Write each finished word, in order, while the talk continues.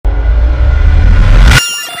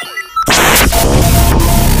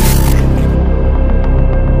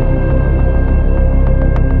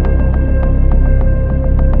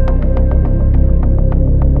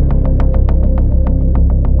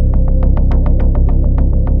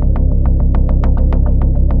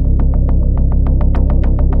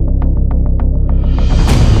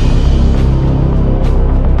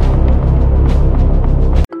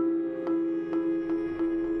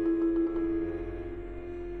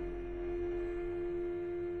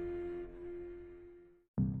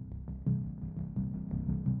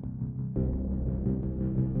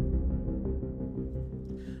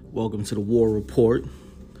Welcome to the War Report.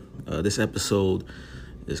 This episode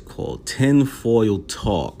is called TinFoil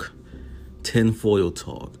Talk. TinFoil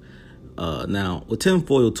Talk. Now, what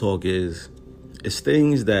TinFoil Talk is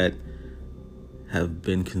things that have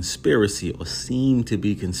been conspiracy or seem to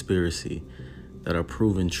be conspiracy that are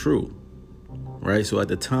proven true, right? So at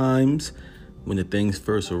the times when the things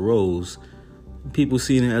first arose, people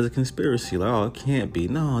seen it as a conspiracy. Like, oh, it can't be.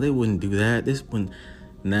 No, they wouldn't do that.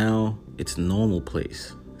 Now it's normal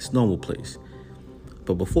place. It's normal place.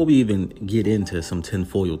 But before we even get into some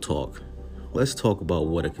tinfoil talk, let's talk about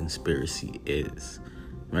what a conspiracy is,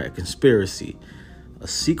 right? A conspiracy, a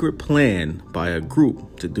secret plan by a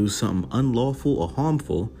group to do something unlawful or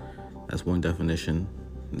harmful. That's one definition.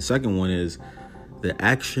 And the second one is the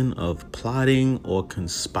action of plotting or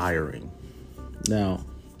conspiring. Now,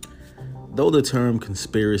 though the term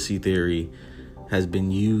conspiracy theory has been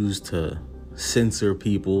used to censor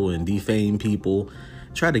people and defame people,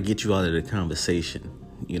 try to get you out of the conversation,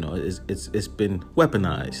 it's been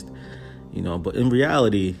weaponized, but in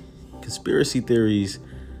reality, conspiracy theories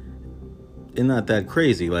are not that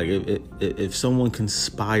crazy. Like if someone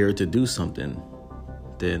conspired to do something,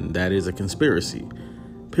 then that is a conspiracy,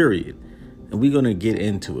 period. And we're going to get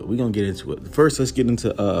into it. First, let's get into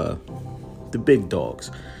the big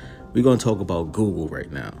dogs. We're going to talk about Google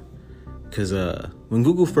right now. Because when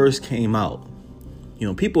Google first came out,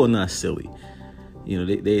 people are not silly.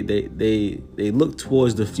 They look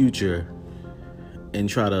towards the future and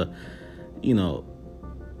try to,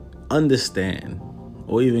 understand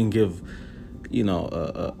or even give,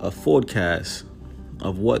 a forecast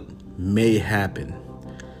of what may happen.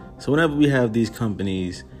 So whenever we have these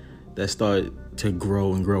companies that start to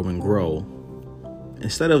grow and grow and grow,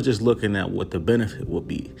 instead of just looking at what the benefit will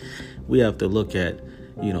be, we have to look at,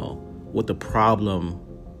 what the problem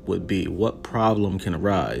would be, what problem can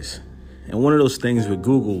arise. And one of those things with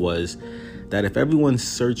Google was that if everyone's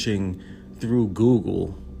searching through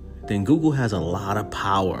Google, then Google has a lot of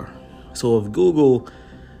power. So if Google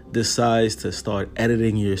decides to start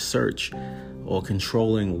editing your search or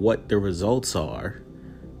controlling what the results are,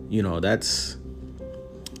 that's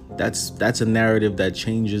a narrative that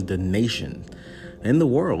changes the nation and the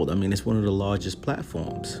world. I mean, it's one of the largest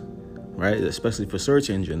platforms, right? Especially for search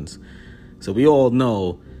engines. So we all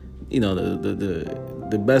know,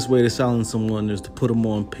 the best way to silence someone is to put them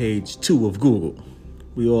on page 2 of Google.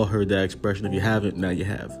 We all heard that expression. If you haven't, now you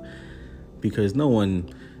have. Because no one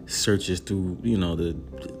searches through, the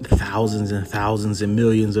thousands and thousands and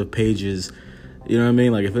millions of pages. You know what I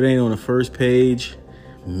mean? Like if it ain't on the first page,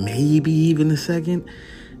 maybe even the second,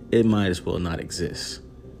 it might as well not exist.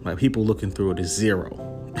 Like people looking through it is zero.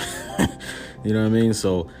 You know what I mean?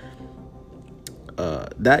 So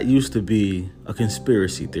that used to be a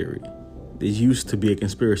conspiracy theory. It used to be a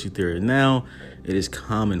conspiracy theory. Now it is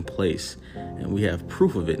commonplace, and we have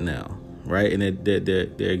proof of it now, right? And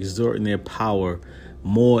they're exerting their power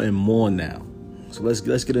more and more now. So let's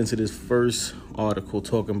get into this first article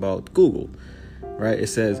talking about Google, right? It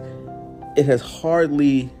says it has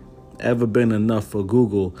hardly ever been enough for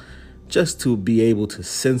Google just to be able to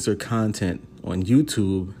censor content on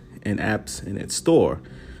YouTube and apps in its store.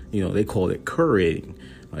 They call it curating,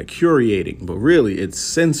 but really it's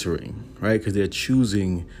censoring, right? Because they're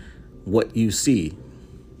choosing what you see.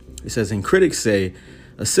 It says, and critics say,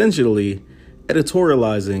 essentially,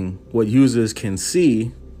 editorializing what users can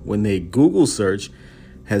see when they Google search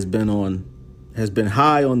has been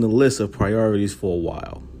high on the list of priorities for a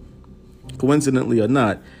while. Coincidentally or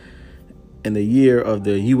not, in the year of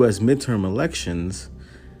the U.S. midterm elections,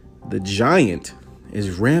 the giant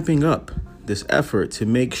is ramping up this effort to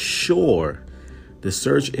make sure the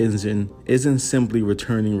search engine isn't simply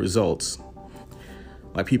returning results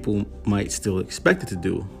like people might still expect it to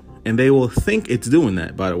do. And they will think it's doing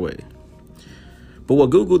that, by the way. But what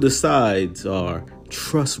Google decides are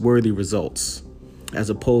trustworthy results as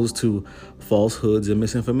opposed to falsehoods and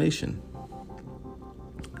misinformation.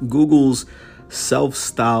 Google's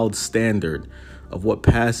self-styled standard of what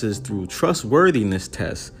passes through trustworthiness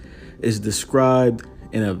tests is described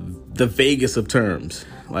in the vaguest of terms.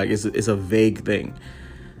 Like it's a vague thing.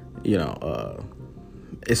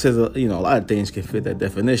 It says, a lot of things can fit that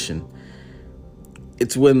definition.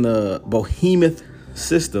 It's when the behemoth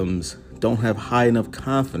systems don't have high enough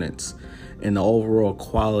confidence in the overall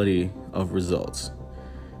quality of results.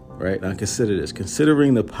 Right? Now consider this.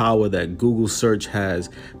 Considering the power that Google search has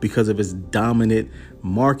because of its dominant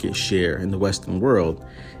market share in the Western world,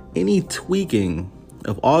 any tweaking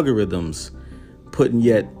of algorithms putting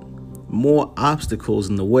yet more obstacles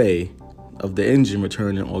in the way of the engine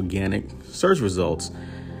returning organic search results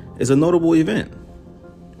is a notable event.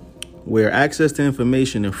 where access to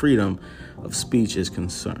information and freedom of speech is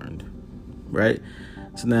concerned, right?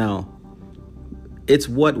 So now, it's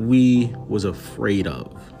what we was afraid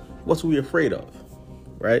of. What's we afraid of,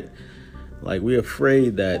 right? Like, we're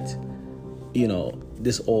afraid that,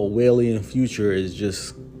 this Orwellian future is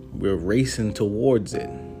just, we're racing towards it.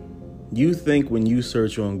 You think when you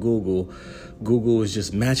search on Google is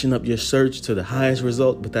just matching up your search to the highest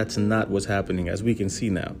result, but that's not what's happening. As we can see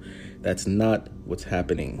now, that's not what's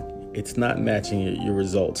happening. It's not matching your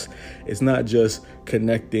results. It's not just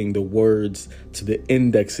connecting the words to the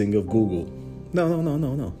indexing of Google.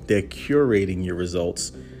 No. They're curating your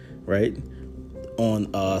results, right,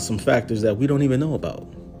 on some factors that we don't even know about,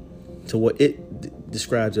 to what it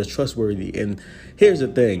describes as trustworthy. And here's the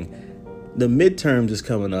thing. The midterms is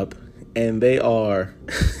coming up, and they are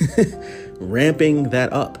ramping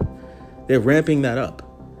that up. They're ramping that up,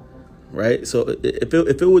 right? So if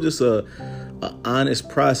it were just a honest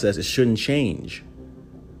process, it shouldn't change,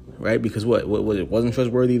 right? Because what it wasn't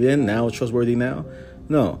trustworthy then, now it's trustworthy now?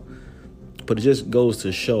 No. But it just goes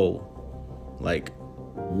to show, like,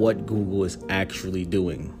 what Google is actually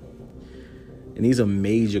doing. And these are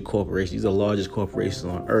major corporations. These are the largest corporations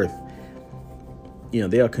on earth.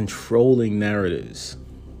 They are controlling narratives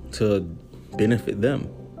to benefit them.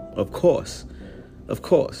 Of course.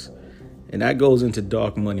 And that goes into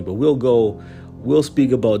dark money. But we'll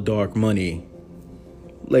speak about dark money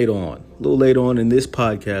later on. A little later on in this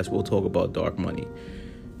podcast, we'll talk about dark money.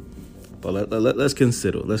 But let's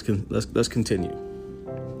consider. Let's continue.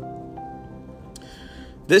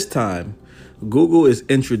 This time, Google is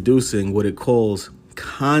introducing what it calls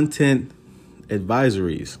content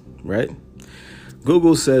advisories, right?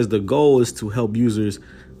 Google says the goal is to help users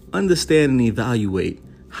understand and evaluate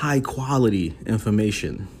high quality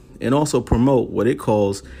information and also promote what it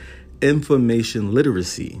calls information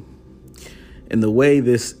literacy. And the way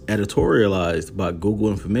this editorialized about Google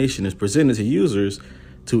information is presented to users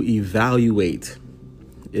to evaluate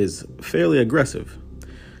is fairly aggressive.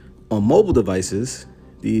 On mobile devices,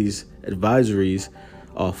 these advisories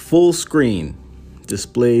are full screen,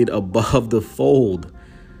 displayed above the fold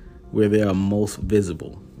where they are most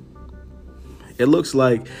visible. It looks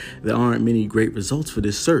like there aren't many great results for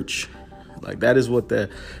this search. Like, that is what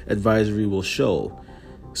the advisory will show.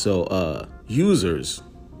 So users,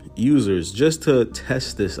 just to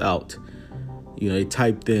test this out, they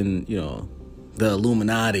typed in, the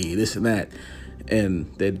Illuminati, this and that,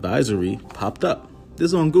 and the advisory popped up. This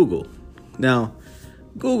is on Google. Now,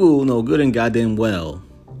 Google know good and goddamn well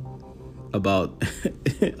about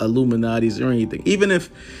Illuminatis or anything. Even if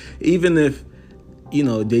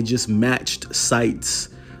they just matched sites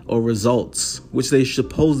or results, which they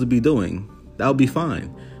supposed to be doing, that would be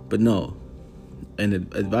fine. But no, an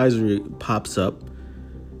advisory pops up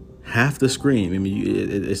half the screen. I mean,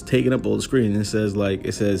 it's taking up all the screen. And it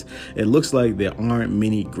says it looks like there aren't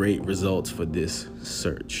many great results for this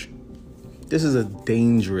search. This is a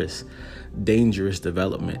dangerous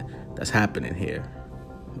development that's happening here,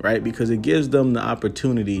 right? Because it gives them the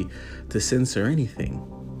opportunity to censor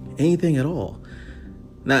anything at all.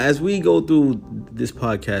 Now, as we go through this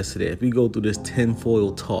podcast today, if we go through this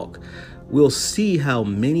TinFoil Talk, we'll see how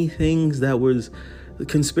many things that was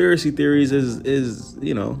conspiracy theories is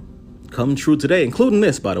come true today, including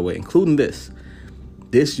this, by the way,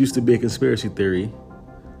 This used to be a conspiracy theory,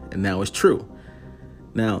 and now it's true.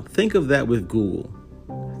 Now, think of that with Google.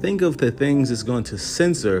 Think of the things it's going to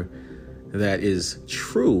censor that is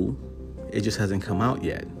true. It just hasn't come out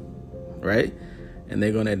yet, right? And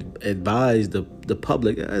they're going to advise the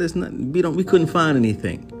public. We couldn't find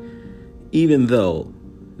anything, even though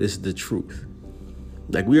this is the truth.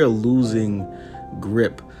 Like, we are losing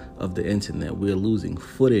grip of the internet. We are losing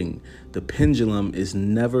footing. The pendulum is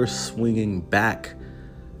never swinging back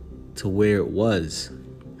to where it was.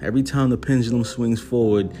 Every time the pendulum swings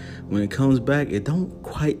forward, when it comes back, it don't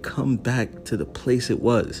quite come back to the place it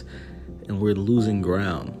was. And we're losing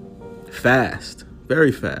ground fast,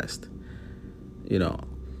 very fast.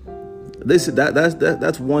 That's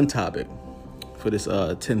one topic for this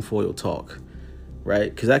TinFoil Talk,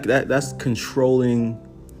 right? Because that's controlling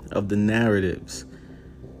of the narratives.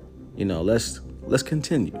 Let's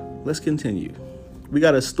continue. We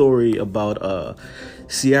got a story about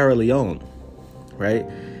Sierra Leone, right?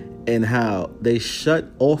 And how they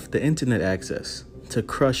shut off the internet access to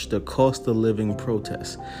crush the cost of living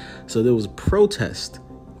protests. So there was protest,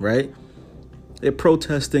 right? They're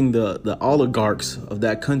protesting the oligarchs of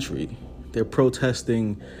that country. They're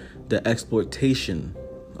protesting the exploitation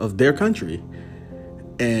of their country.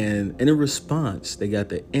 And in response, they got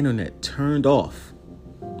the internet turned off.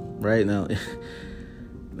 Right now,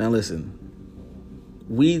 listen,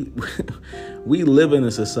 we we live in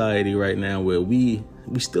a society right now where we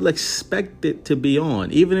still expect it to be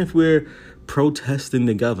on, even if we're protesting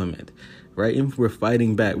the government, right? If we're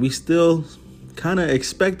fighting back, we still kind of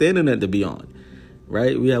expect the internet to be on,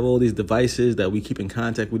 right? We have all these devices that we keep in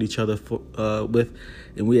contact with each other with,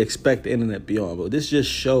 and we expect the internet to be on. But this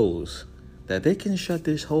just shows that they can shut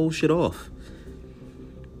this whole shit off,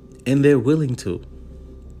 and they're willing to.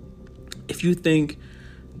 If you think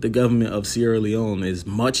the government of Sierra Leone is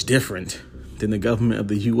much different than the government of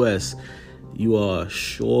the U.S., you are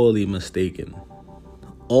surely mistaken.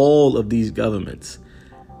 All of these governments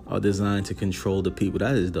are designed to control the people.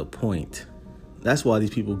 That is the point. That's why these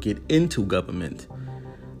people get into government,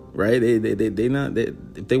 right?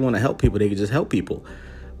 If they want to help people, they can just help people.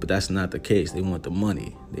 But that's not the case. They want the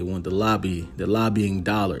money. They want the lobbying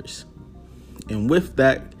dollars. And with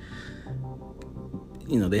that,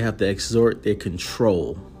 they have to exert their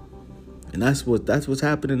control. And that's what's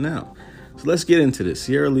happening now. So let's get into this.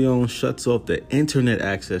 Sierra Leone shuts off the internet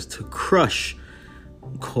access to crush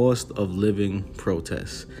cost of living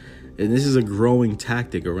protests. And this is a growing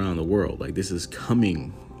tactic around the world. Like, this is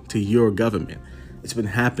coming to your government. It's been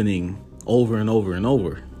happening over and over and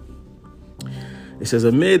over. It says,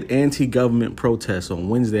 amid anti-government protests on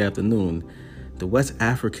Wednesday afternoon, the West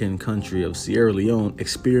African country of Sierra Leone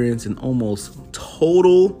experienced an almost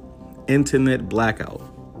total internet blackout.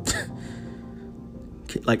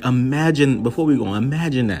 Like, imagine, before we go,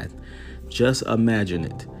 imagine that. Just imagine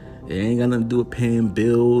it. It ain't got nothing to do with paying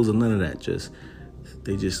bills or none of that.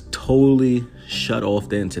 They just totally shut off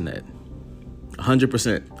the internet.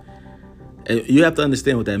 100%. And you have to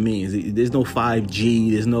understand what that means. There's no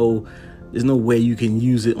 5G. There's no way you can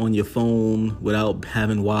use it on your phone without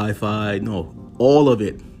having Wi-Fi. No, all of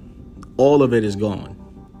it is gone.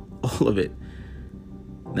 All of it.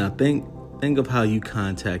 Now think of how you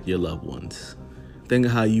contact your loved ones. Think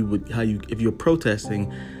of how you if you're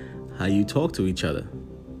protesting, how you talk to each other,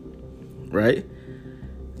 right?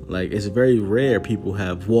 Like, it's very rare people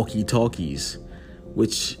have walkie-talkies,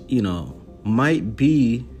 which, might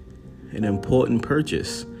be an important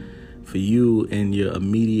purchase for you and your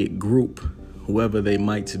immediate group, whoever they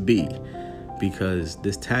might be, because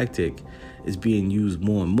this tactic is being used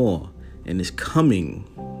more and more, and it's coming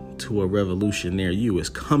to a revolution near you. It's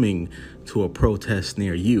coming to a protest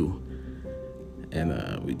near you. And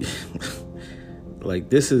like,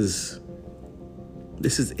 this is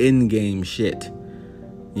in-game shit.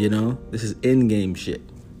 This is in-game shit.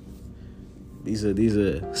 These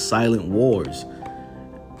are silent wars.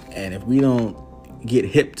 And if we don't get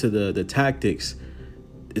hip to the tactics,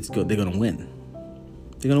 they're gonna win.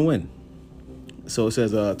 They're gonna win. So it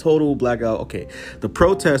says total blackout. Okay, the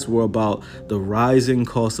protests were about the rising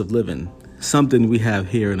cost of living, something we have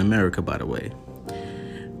here in America, by the way,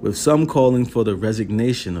 with some calling for the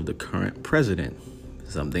resignation of the current president,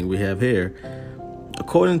 something we have here.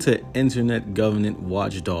 According to internet government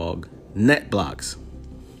watchdog NetBlocks,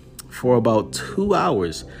 for about 2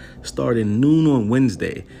 hours, starting noon on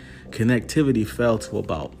Wednesday, connectivity fell to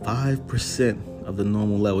about 5% of the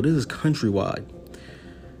normal level. This is countrywide.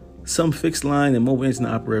 Some fixed line and mobile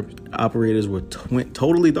internet operators were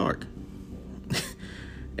totally dark.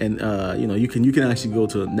 And you can actually go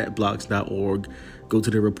to netblocks.org, go to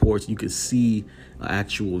the reports. You can see an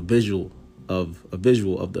actual visual of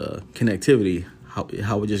the connectivity,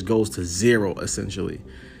 how it just goes to zero, essentially.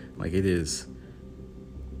 Like, it is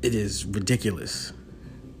ridiculous.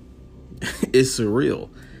 It's surreal.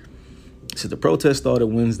 So the protest started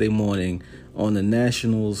Wednesday morning on the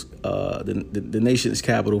nation's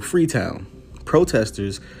capital, Freetown.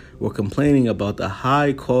 Protesters were complaining about the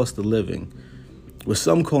high cost of living, with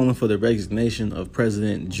some calling for the resignation of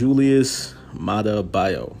President Julius Maada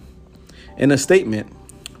Bio. In a statement,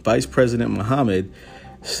 Vice President Mohammed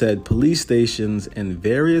said police stations in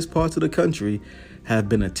various parts of the country have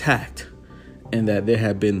been attacked, and that there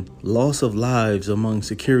have been loss of lives among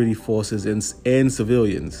security forces and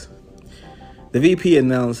civilians. The VP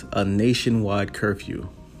announced a nationwide curfew,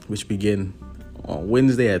 which began on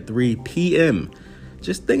Wednesday at 3 p.m.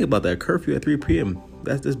 Just think about that, curfew at 3 p.m.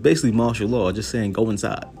 That's basically martial law, just saying go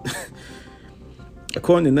inside.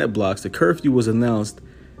 According to NetBlocks, the curfew was announced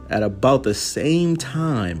at about the same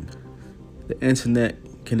time the internet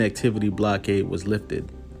connectivity blockade was lifted.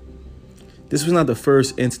 This was not the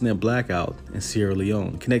first internet blackout in Sierra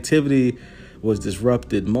Leone. Connectivity was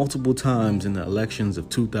disrupted multiple times in the elections of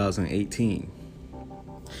 2018.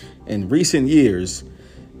 In recent years,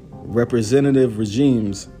 representative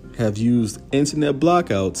regimes have used internet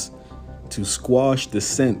blackouts to squash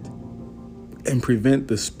dissent and prevent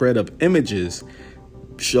the spread of images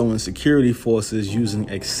showing security forces using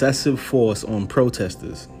excessive force on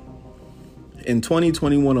protesters. In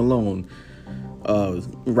 2021 alone,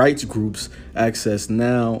 rights groups Access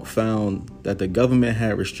Now found that the government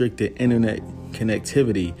had restricted internet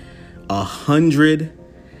connectivity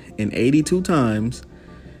 182 times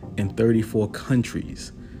in 34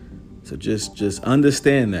 countries. So just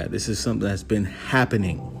understand that this is something that's been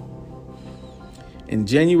happening. In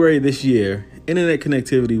January this year, internet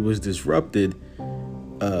connectivity was disrupted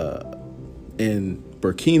in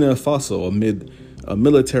Burkina Faso amid a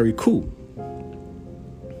military coup.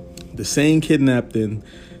 The same happened,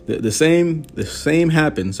 in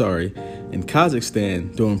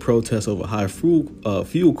Kazakhstan during protests over high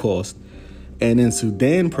fuel costs, and in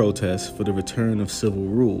Sudan protests for the return of civil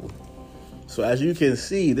rule. So as you can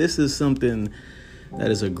see, this is something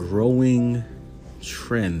that is a growing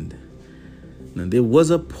trend. Now, there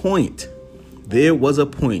was a point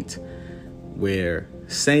where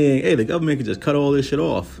saying, hey, the government could just cut all this shit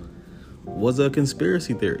off was a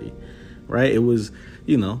conspiracy theory, right? It was,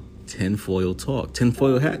 tinfoil talk,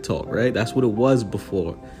 tinfoil hat talk, right? That's what it was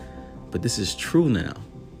before. But this is true now.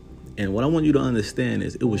 And what I want you to understand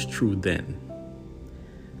is it was true then.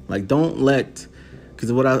 Like,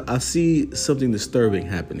 because what I see something disturbing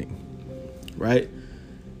happening, right?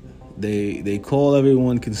 They call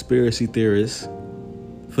everyone conspiracy theorists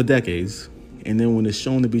for decades. And then when it's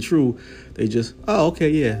shown to be true, they just, oh, okay,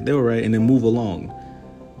 yeah, they were right. And then move along,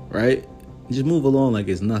 right? Just move along like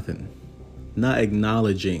it's nothing. Not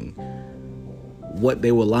acknowledging what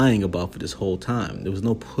they were lying about for this whole time. There was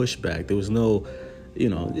no pushback. There was no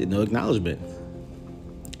acknowledgement.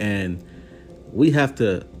 And we have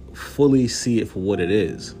to fully see it for what it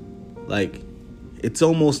is. Like, it's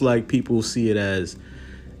almost like people see it as,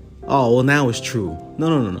 oh, well, now it's true.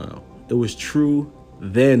 No. It was true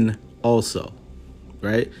then also,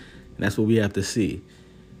 right? And that's what we have to see.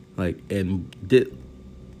 Like, and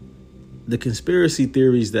the conspiracy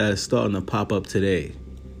theories that are starting to pop up today,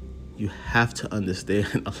 you have to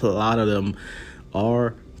understand a lot of them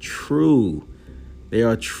are true. They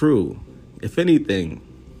are true. If anything,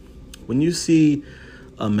 when you see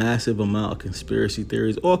a massive amount of conspiracy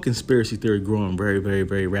theories or conspiracy theory growing very, very,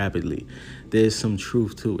 very rapidly, there's some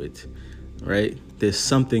truth to it, right? There's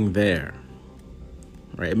something there,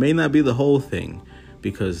 right? It may not be the whole thing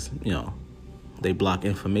because, they block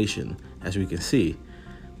information, as we can see,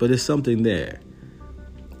 but there's something there.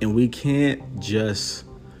 And we can't just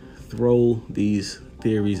throw these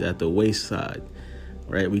theories at the wayside,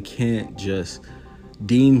 right? We can't just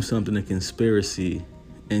deem something a conspiracy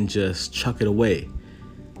and just chuck it away,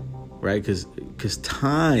 right? Because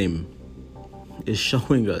time is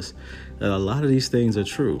showing us that a lot of these things are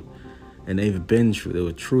true, and they've been true. They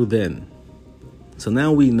were true then. So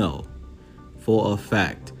now we know for a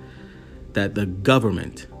fact that the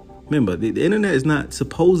government, remember, the internet is not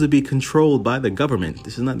supposed to be controlled by the government.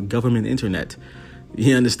 This is not government internet.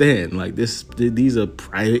 You understand? Like, these are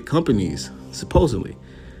private companies, supposedly,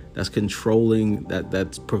 that's controlling,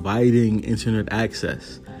 that's providing internet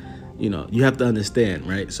access. You have to understand,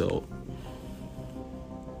 right? So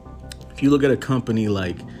if you look at a company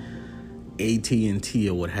like AT&T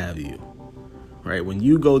or what have you, right? When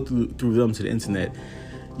you go through them to the internet,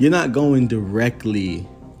 you're not going directly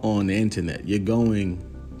on the internet. You're going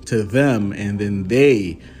to them, and then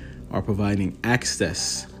they are providing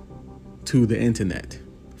access to the internet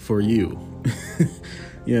for you.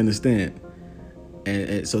 You understand?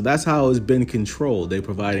 And so that's how it's been controlled. They're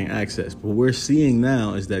providing access. But what we're seeing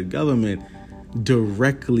now is that government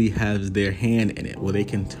directly has their hand in it, where they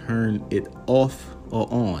can turn it off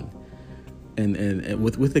or on, and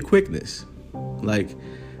with the quickness. Like,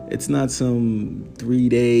 it's not some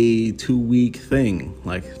 3-day, 2-week thing.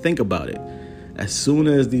 Like, think about it. As soon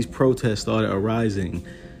as these protests started arising,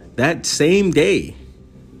 that same day,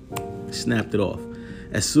 snapped it off.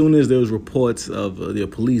 As soon as there was reports of the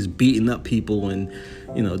police beating up people and,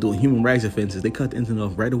 doing human rights offenses, they cut the internet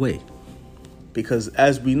off right away. Because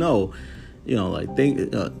as we know,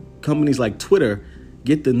 companies like Twitter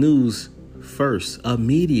get the news first,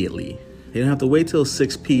 immediately. They don't have to wait till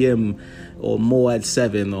 6 p.m. or more at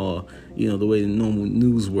 7 or, the way the normal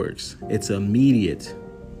news works. It's immediate.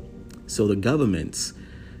 So the governments,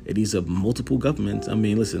 these are multiple governments. I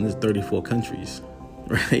mean, listen, there's 34 countries,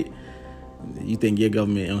 right? You think your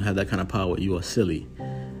government don't have that kind of power, you are silly.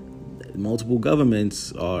 Multiple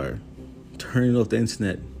governments are turning off the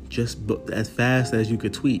internet just as fast as you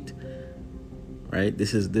could tweet, right?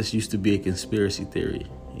 This used to be a conspiracy theory.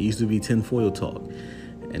 It used to be tinfoil talk,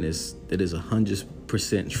 and it is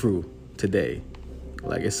 100% true today.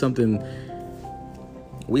 Like, it's something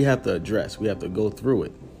we have to address. We have to go through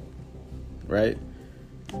it, right?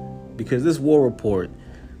 Because this war report,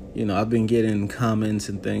 I've been getting comments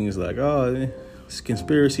and things like, oh, it's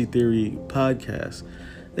conspiracy theory podcast.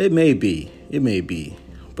 It may be,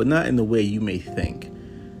 but not in the way you may think,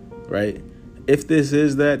 right? If this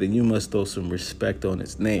is that, then you must throw some respect on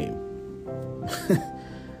its name.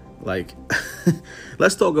 Like,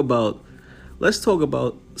 let's talk about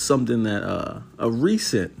something that a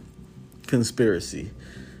recent conspiracy,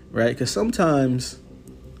 right? Because sometimes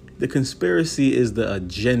the conspiracy is the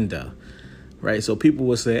agenda, right? So people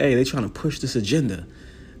will say, hey, they're trying to push this agenda.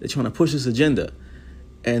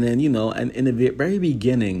 And then, and in the very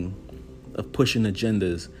beginning of pushing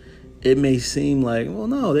agendas, it may seem like, well,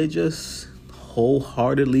 no, they just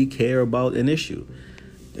wholeheartedly care about an issue.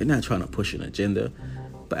 They're not trying to push an agenda.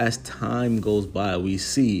 But as time goes by, we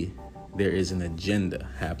see there is an agenda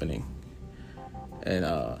happening. And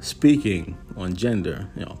speaking on gender,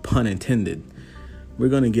 pun intended, we're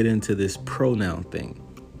going to get into this pronoun thing,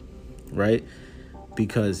 right?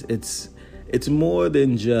 Because it's more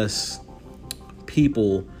than just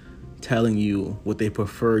people telling you what they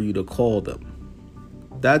prefer you to call them.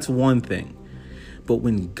 That's one thing. But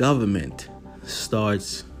when government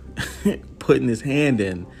starts putting his hand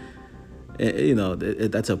in,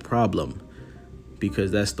 that's a problem,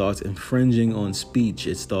 because that starts infringing on speech.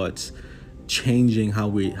 It starts changing how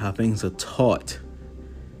things are taught.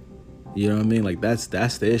 You know what I mean? Like that's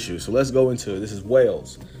the issue. So let's go into it. This is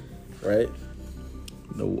Wales, right?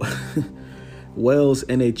 The Wales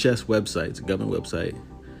NHS website, it's a government website,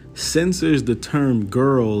 censors the term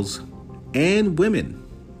girls and women.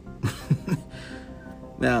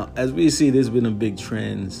 Now, as we see, there's been a big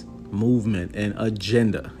trans movement and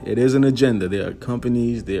agenda. It is an agenda. There are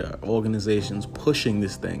companies, there are organizations pushing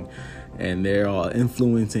this thing, and they are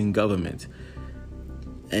influencing government.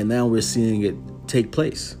 And now we're seeing it take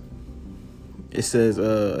place. It says,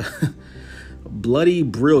 Bloody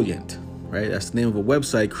Brilliant, right? That's the name of a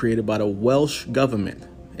website created by the Welsh government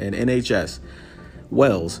and NHS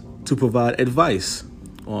Wales to provide advice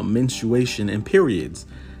on menstruation and periods,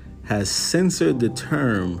 has censored the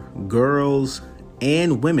term girls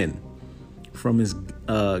and women from his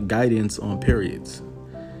guidance on periods.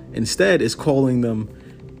 Instead, it's calling them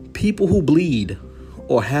people who bleed,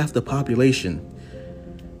 or half the population.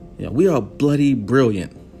 We are bloody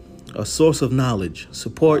brilliant, a source of knowledge,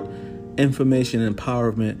 support, information, and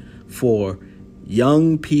empowerment for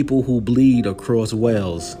young people who bleed across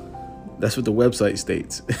Wales. That's what the website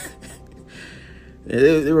states.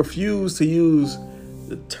 They refuse to use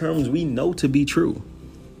the terms we know to be true.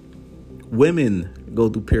 Women go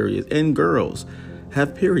through periods and girls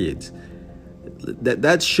have periods.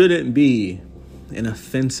 That shouldn't be an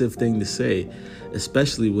offensive thing to say,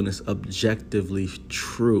 especially when it's objectively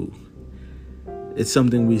true. It's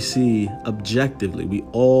something we see objectively. We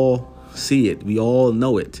all see it. We all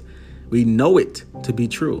know it. We know it to be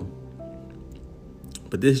true.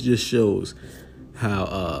 But this just shows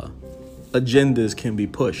how agendas can be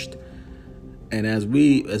pushed. And as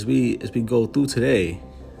we go through today,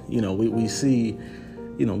 we see,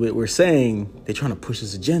 we're saying they're trying to push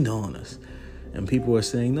this agenda on us, and people are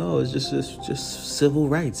saying, no, it's just civil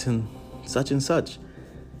rights and such.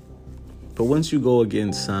 But once you go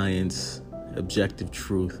against science, objective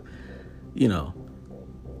truth, and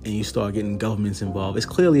you start getting governments involved, it's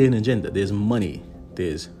clearly an agenda. There's money,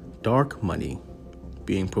 there's dark money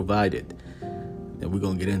being provided, and we're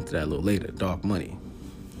gonna get into that a little later. Dark money.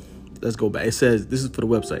 Let's go back. It says, this is for the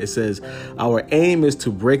website. It says, our aim is to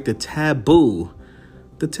break the taboo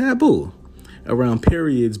around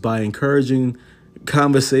periods by encouraging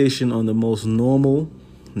conversation on the most normal,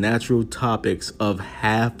 natural topics of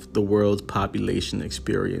half the world's population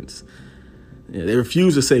experience. They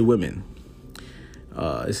refuse to say women.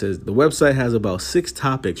 It says, the website has about 6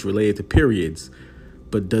 topics related to periods,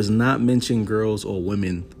 but does not mention girls or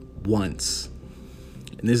women once.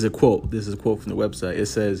 And this is a quote from the website. It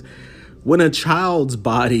says, when a child's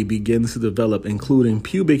body begins to develop, including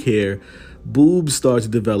pubic hair, boobs start to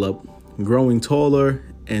develop, growing taller,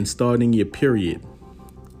 and starting your period.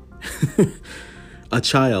 A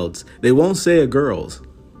child's. They won't say a girl's.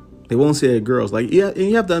 Like, yeah, and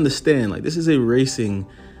you have to understand, like, this is erasing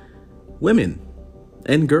women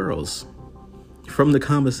and girls from the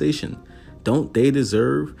conversation. Don't they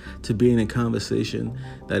deserve to be in a conversation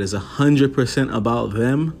that is 100% about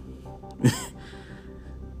them?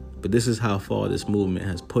 But this is how far this movement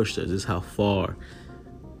has pushed us. This is how far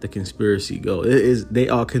the conspiracy goes. They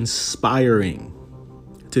are conspiring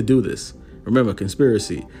to do this. Remember,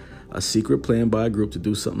 conspiracy, a secret plan by a group to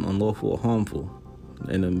do something unlawful or harmful.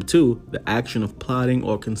 And number 2, the action of plotting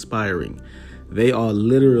or conspiring. They are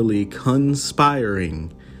literally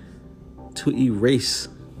conspiring to erase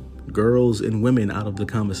girls and women out of the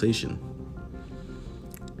conversation.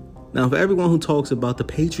 Now, for everyone who talks about the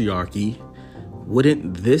patriarchy,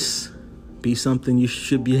 wouldn't this be something you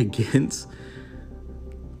should be against?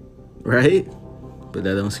 Right? But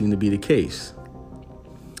that don't seem to be the case.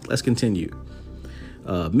 Let's continue.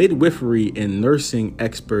 Midwifery and nursing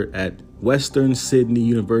expert at Western Sydney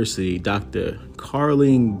University, Dr.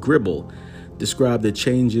 Carleen Gribble, described the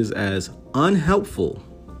changes as unhelpful,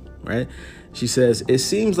 right? She says, it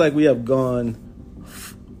seems like we have gone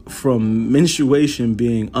from menstruation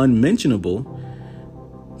being unmentionable,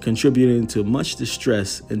 contributing to much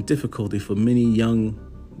distress and difficulty for many young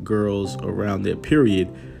girls around their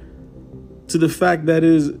period, to the fact that it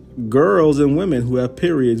is girls and women who have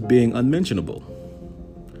periods being unmentionable.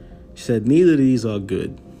 She said, neither of these are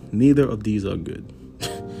good. Neither of these are good.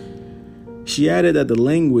 She added that the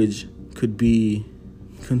language could be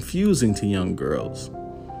confusing to young girls.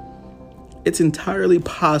 It's entirely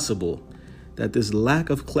possible that this lack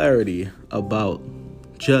of clarity about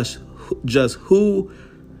just who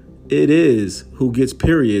it is who gets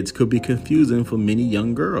periods could be confusing for many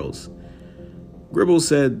young girls. Gribble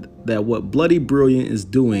said that what Bloody Brilliant is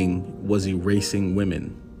doing was erasing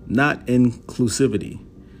women, not inclusivity.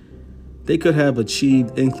 They could have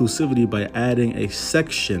achieved inclusivity by adding a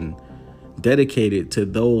section dedicated to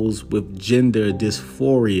those with gender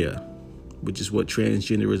dysphoria, which is what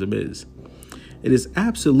transgenderism is. It is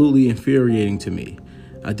absolutely infuriating to me.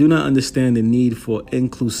 I do not understand the need for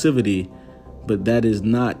inclusivity, but that is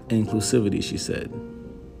not inclusivity, she said.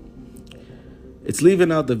 It's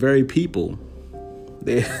leaving out the very people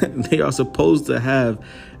they are supposed to have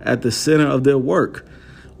at the center of their work,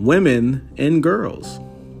 women and girls.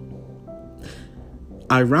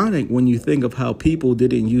 Ironic when you think of how people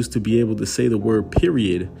didn't used to be able to say the word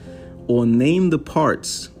period or name the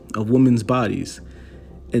parts of women's bodies.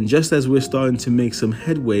 And just as we're starting to make some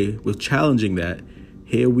headway with challenging that,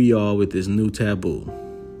 here we are with this new taboo.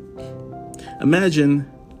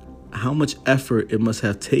 Imagine how much effort it must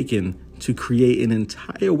have taken to create an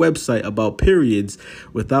entire website about periods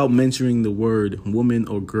without mentioning the word woman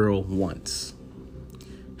or girl once.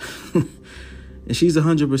 And she's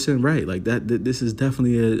 100% right. Like that, this is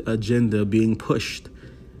definitely an agenda being pushed,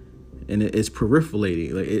 and it's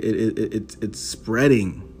proliferating. Like it's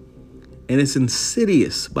spreading, and it's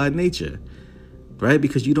insidious by nature, right?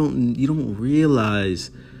 Because you don't realize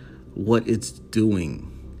what it's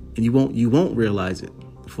doing, and you won't realize it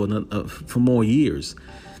for more years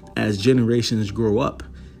as generations grow up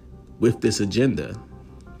with this agenda.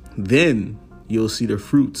 Then you'll see the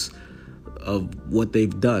fruits of what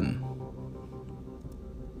they've done.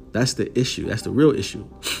 That's the issue. That's the real issue.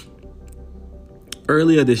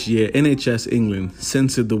 Earlier this year, NHS England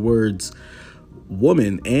censored the words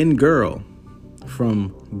woman and girl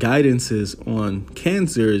from guidances on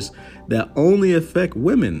cancers that only affect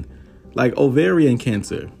women, like ovarian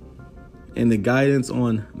cancer, and the guidance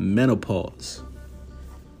on menopause.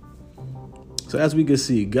 So as we can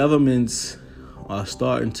see, governments are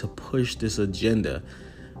starting to push this agenda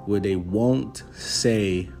where they won't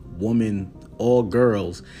say woman or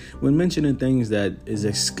girls when mentioning things that is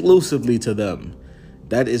exclusively to them.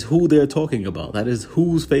 That is who they're talking about. That is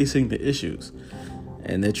who's facing the issues.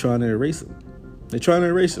 And they're trying to erase them. They're trying to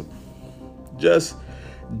erase them.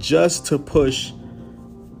 Just to push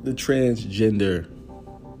the transgender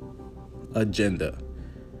agenda.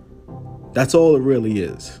 That's all it really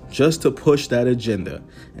is. Just to push that agenda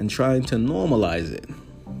and trying to normalize it.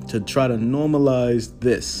 To try to normalize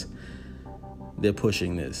this. They're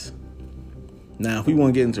pushing this. Now, if we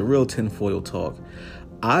want to get into real tinfoil talk,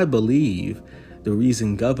 I believe the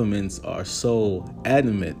reason governments are so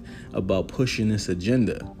adamant about pushing this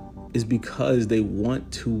agenda is because they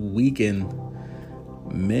want to weaken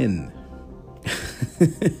men.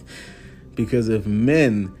 Because if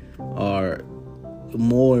men are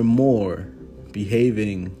more and more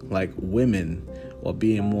behaving like women or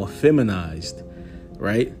being more feminized,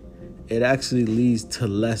 right, it actually leads to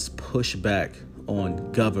less pushback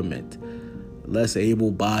on government. Less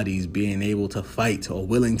able bodies being able to fight or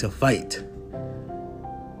willing to fight.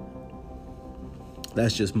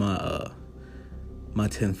 That's just my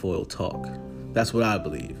tinfoil talk. That's what I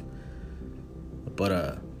believe.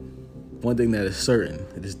 But one thing that is certain,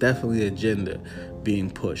 it is definitely an agenda being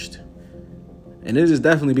pushed. And it is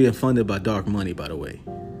definitely being funded by dark money, by the way.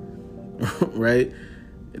 Right?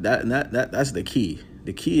 That's the key.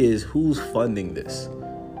 The key is who's funding this.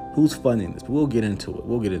 Who's funding this? But we'll get into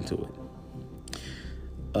it.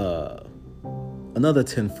 Another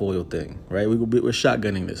tinfoil thing, right? We're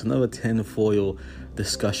shotgunning this. Another tinfoil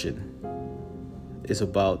discussion is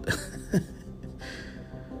about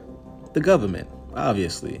the government,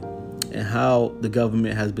 obviously, and how the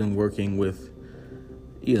government has been working with,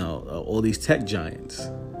 all these tech giants.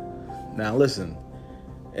 Now, listen,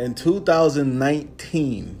 in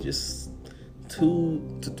 2019, just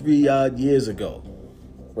 2 to 3 odd years ago,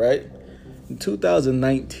 right? In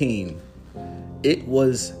 2019, it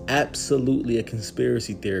was absolutely a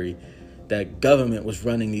conspiracy theory that government was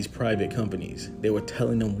running these private companies. They were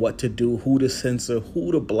telling them what to do, who to censor,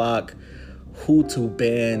 who to block, who to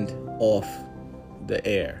ban off the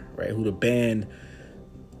air, right? Who to ban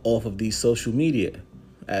off of these social media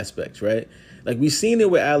aspects, right? Like we seen it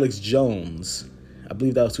with Alex Jones. I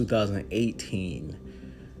believe that was 2018.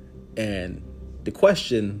 And the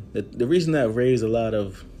question, the reason that raised a lot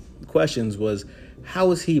of questions was,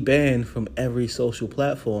 how is he banned from every social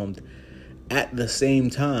platform at the same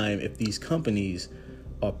time if these companies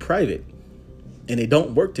are private and they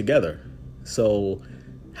don't work together? So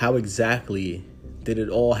how exactly did it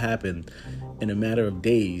all happen in a matter of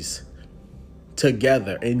days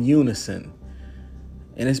together in unison?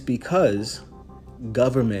 And it's because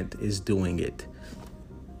government is doing it.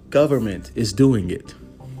 Government is doing it.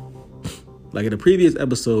 Like in the previous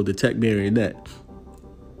episode, The Tech Marionette,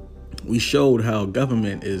 we showed how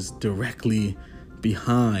government is directly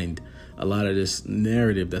behind a lot of this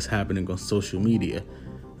narrative that's happening on social media,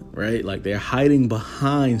 right? Like they're hiding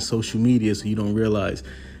behind social media so you don't realize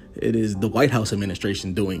it is the White House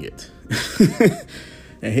administration doing it.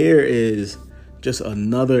 And here is just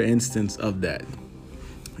another instance of that.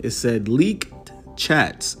 It said leaked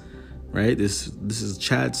chats, right? This is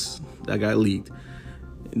chats that got leaked.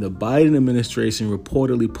 The Biden administration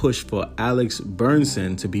reportedly pushed for Alex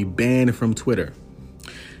Bernstein to be banned from Twitter.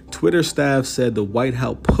 Twitter staff said the White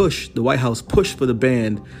House pushed for the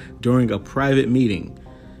ban during a private meeting.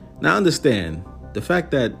 Now understand, the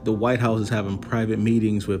fact that the White House is having private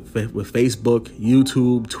meetings with Facebook,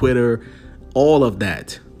 YouTube, Twitter, all of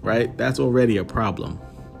that, right? That's already a problem.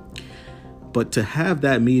 But to have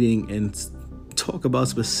that meeting and talk about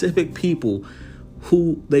specific people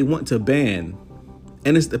who they want to ban,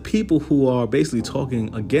 and it's the people who are basically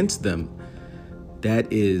talking against them,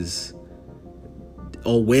 that is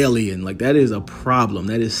Orwellian. Like that is a problem.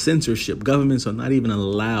 That is censorship. Governments are not even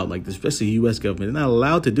allowed, like especially the U.S. government, they're not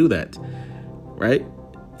allowed to do that, right?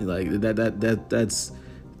 Like that's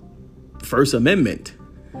First Amendment,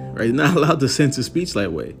 right? They're not allowed to censor speech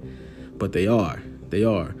that way, but they are.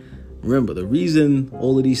 Remember, the reason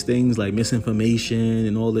all of these things like misinformation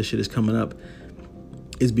and all this shit is coming up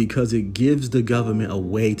is because it gives the government a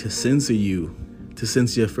way to censor you, to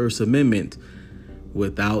censor your First Amendment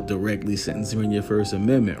without directly censoring your First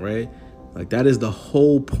Amendment, right? Like that is the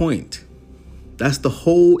whole point. That's the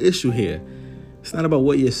whole issue here. It's not about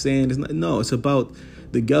what you're saying. It's about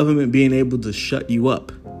the government being able to shut you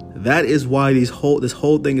up. That is why this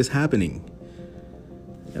whole thing is happening.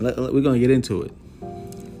 And we're going to get into it.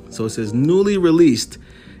 So it says newly released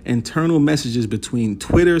internal messages between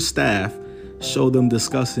Twitter staff show them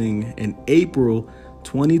discussing an April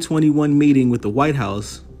 2021 meeting with the White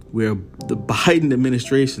House where the Biden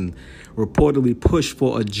administration reportedly pushed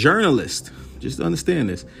for a journalist, just to understand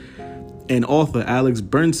this, and author Alex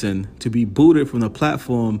Bernstein to be booted from the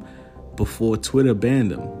platform before Twitter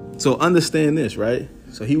banned him. So understand this, right?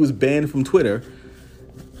 So he was banned from Twitter.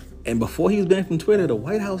 And before he was banned from Twitter, the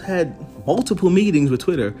White House had multiple meetings with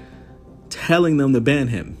Twitter telling them to ban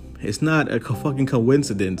him. It's not a fucking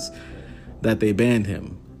coincidence that they banned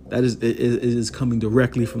him. That is, it is coming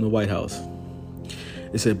directly from the White House.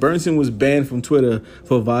 It said Bernstein was banned from Twitter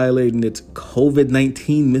for violating its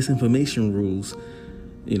COVID-19 misinformation rules,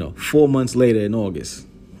 4 months later in August.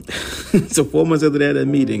 So 4 months after that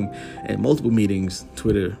meeting and multiple meetings,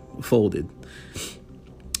 Twitter folded.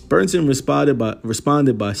 Bernstein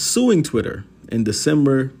responded by suing Twitter in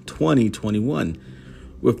December 2021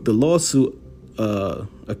 with the lawsuit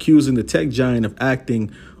accusing the tech giant of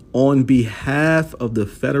acting on behalf of the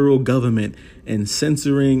federal government and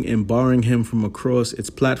censoring and barring him from across its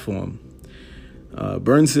platform.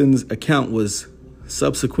 Bernstein's account was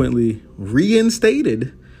subsequently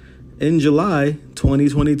reinstated in July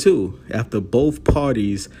 2022 after both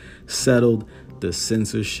parties settled the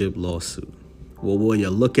censorship lawsuit. Well, will you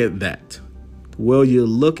look at that? Will you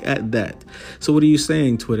look at that? So what are you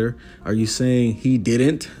saying, Twitter? Are you saying he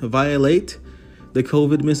didn't violate the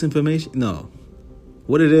COVID misinformation? No.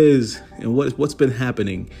 What it is and what's been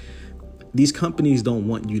happening, these companies don't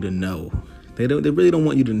want you to know. They really don't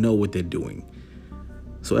want you to know what they're doing.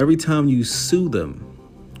 So every time you sue them,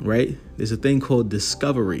 right, there's a thing called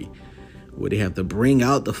discovery where they have to bring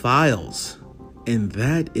out the files. And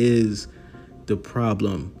that is the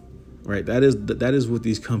problem, right? That is what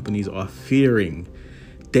these companies are fearing.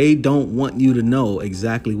 They don't want you to know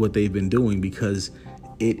exactly what they've been doing because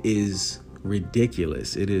it is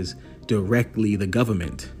ridiculous. It is directly the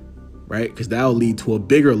government, right? Because that'll lead to a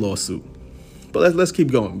bigger lawsuit. But let's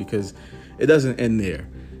keep going because it doesn't end there.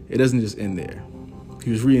 It doesn't just end there.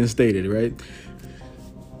 He was reinstated, right?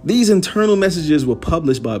 These internal messages were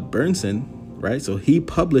published by Bernsen, right? So he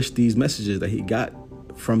published these messages that he got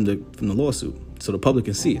from the lawsuit, so the public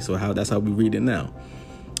can see it. So that's how we read it now.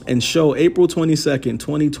 And show April 22nd,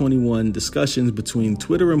 2021 discussions between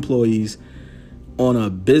Twitter employees on a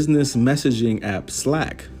business messaging app,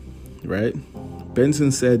 Slack, right?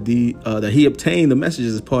 Benson said that he obtained the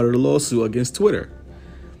messages as part of the lawsuit against Twitter.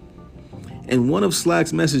 In one of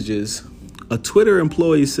Slack's messages, a Twitter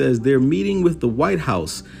employee says their meeting with the White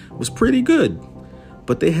House was pretty good,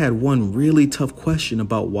 but they had one really tough question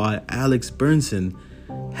about why Alex Bernsen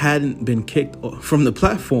hadn't been kicked from the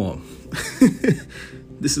platform.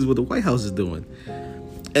 This is what the White House is doing.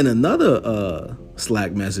 In another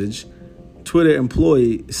Slack message, Twitter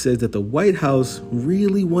employee says that the White House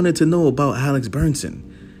really wanted to know about Alex Bernsen,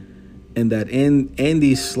 and that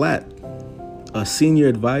Andy Slatt, a senior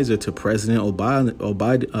advisor to President Biden's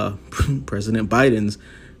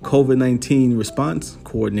COVID-19 response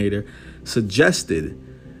coordinator, suggested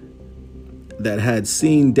that had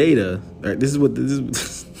seen data. Right, this is what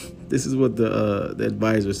the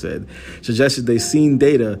advisor said. Suggested they seen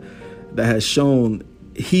data that has shown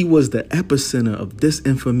he was the epicenter of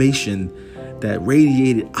disinformation that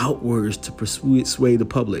radiated outwards to persuade the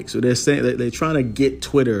public. So they're saying that they're trying to get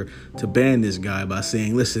Twitter to ban this guy by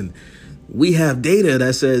saying, listen, we have data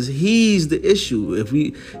that says he's the issue.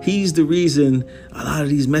 He's the reason a lot of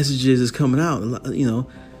these messages is coming out. You know,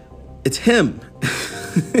 it's him.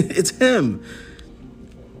 It's him.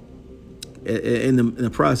 In the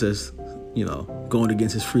process, you know, going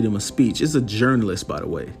against his freedom of speech. It's a journalist, by the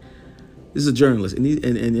way. This is a journalist, and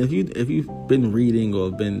if you've been reading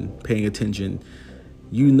or been paying attention,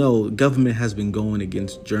 you know government has been going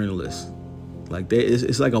against journalists. Like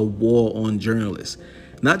it's like a war on journalists.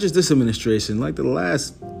 Not just this administration, like the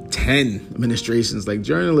last 10 administrations. Like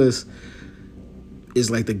journalists is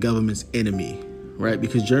like the government's enemy, right?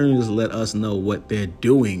 Because journalists let us know what they're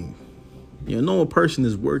doing. You know, normal person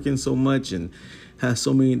is working so much and has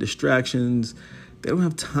so many distractions. They don't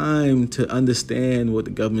have time to understand what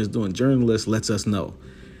the government is doing. Journalists lets us know.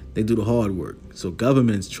 They do the hard work. So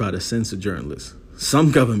governments try to censor journalists.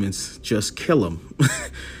 Some governments just kill them.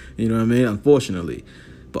 You know what I mean? Unfortunately.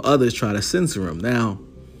 But others try to censor them. Now,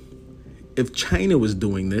 if China was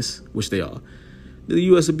doing this, which they are, the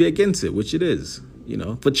U.S. would be against it, which it is, you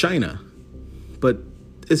know, for China. But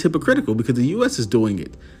it's hypocritical because the U.S. is doing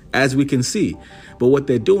it, as we can see. But what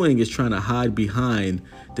they're doing is trying to hide behind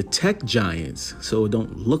the tech giants so it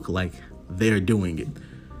don't look like they're doing it.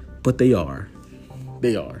 But they are.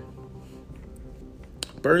 They are.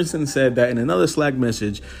 Bernsen said that in another Slack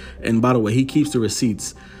message, and by the way, he keeps the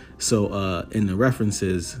receipts. So in the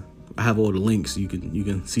references, I have all the links. You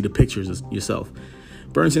can see the pictures yourself.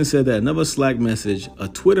 Bernsen said that another Slack message, a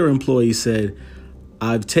Twitter employee said,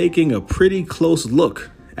 I've taken a pretty close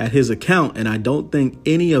look at his account, and I don't think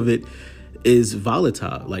any of it is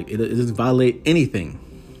volatile. Like it doesn't violate anything.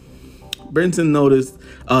 Bernsen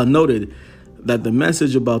noted that the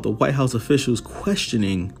message about the White House officials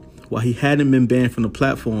questioning why he hadn't been banned from the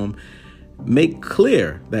platform make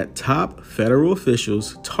clear that top federal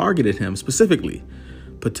officials targeted him specifically,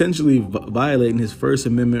 potentially violating his First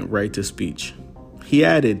Amendment right to speech. He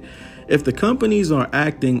added, if the companies are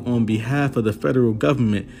acting on behalf of the federal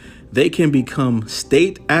government, they can become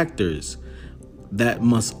state actors that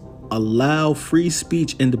must allow free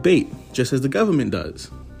speech and debate, just as the government does.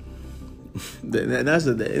 Here's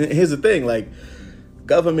the thing, like,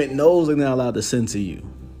 government knows they're not allowed to censor you.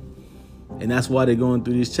 And that's why they're going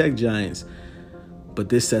through these tech giants. But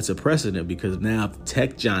this sets a precedent because now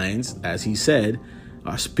tech giants, as he said,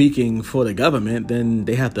 are speaking for the government, then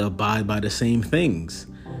they have to abide by the same things.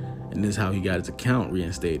 And this is how he got his account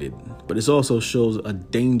reinstated. But this also shows a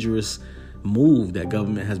dangerous move that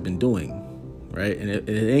government has been doing, right? And it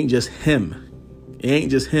ain't just him. It ain't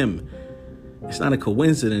just him. It's not a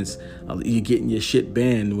coincidence you're getting your shit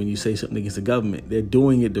banned when you say something against the government. They're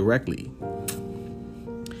doing it directly.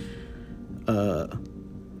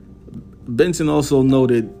 Benson also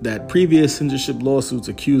noted that previous censorship lawsuits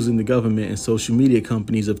accusing the government and social media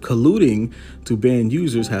companies of colluding to ban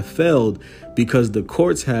users have failed because the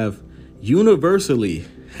courts have universally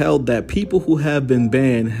held that people who have been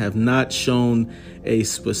banned have not shown a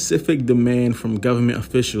specific demand from government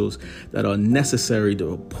officials that are necessary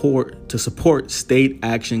to support state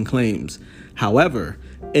action claims. However,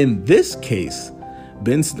 in this case,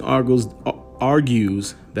 Benson argues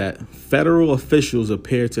that federal officials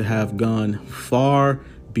appear to have gone far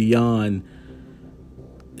beyond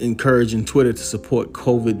encouraging Twitter to support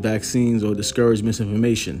COVID vaccines or discourage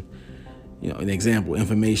misinformation. An example,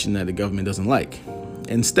 information that the government doesn't like.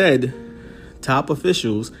 Instead, top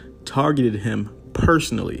officials targeted him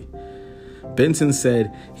personally. Benson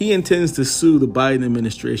said he intends to sue the Biden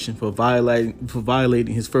administration for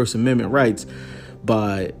violating his First Amendment rights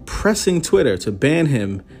by pressing Twitter to ban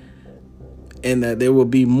him, and that there will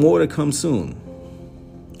be more to come soon.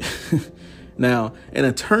 Now, an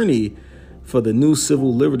attorney for the New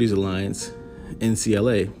Civil Liberties Alliance,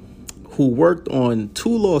 NCLA, who worked on 2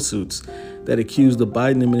 lawsuits that accused the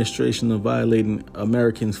Biden administration of violating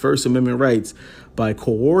Americans' First Amendment rights by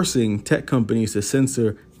coercing tech companies to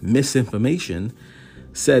censor misinformation,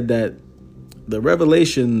 said that the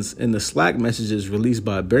revelations in the Slack messages released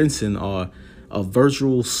by Benson are a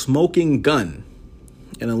virtual smoking gun,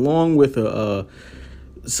 and along with a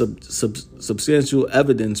substantial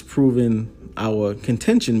evidence proving our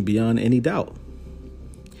contention beyond any doubt.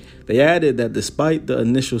 They added that despite the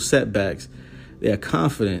initial setbacks, they are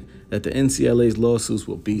confident that the NCLA's lawsuits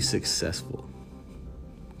will be successful.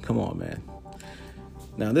 Come on, man.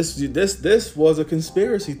 Now, this was a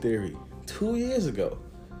conspiracy theory 2 years ago.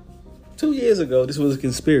 2 years ago, this was a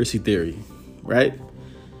conspiracy theory, right?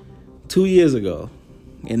 2 years ago.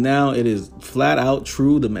 And now it is flat out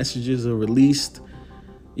true. The messages are released.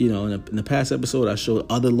 In the past episode, I showed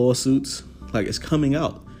other lawsuits. Like, it's coming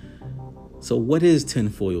out. So what is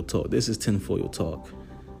TinFoil Talk? This is TinFoil Talk.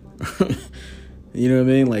 You know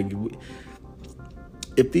what I mean? Like,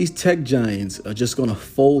 if these tech giants are just going to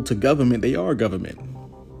fold to government, they are government.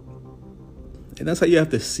 And that's how you have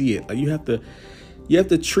to see it. Like, you have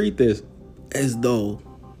to treat this as though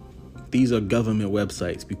these are government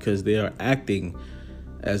websites, because they are acting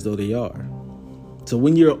as though they are. So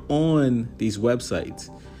when you're on these websites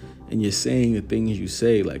and you're saying the things you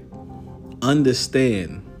say, like,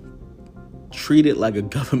 understand, treat it like a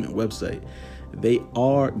government website.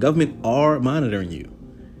 Government are monitoring you.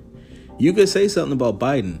 You could say something about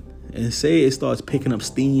Biden and say it starts picking up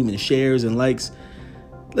steam and shares and likes.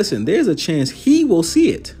 Listen, there's a chance he will see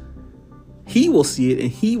it. He will see it, and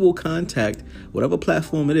he will contact whatever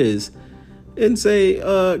platform it is and say,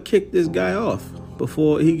 kick this guy off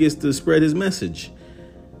before he gets to spread his message.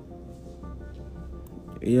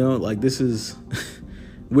 Like, this is,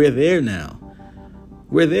 we're there now.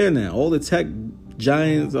 We're there now. All the tech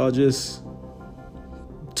giants are just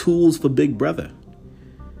tools for Big Brother.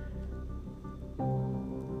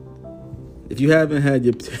 If you haven't had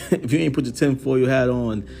if you ain't put your tinfoil hat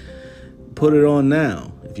on, put it on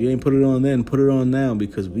now. If you ain't put it on then, put it on now,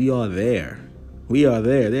 because we are there. We are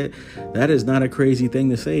there. That is not a crazy thing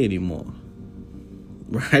to say anymore.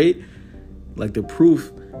 Right? Like, the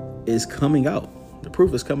proof is coming out. The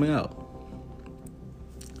proof is coming out.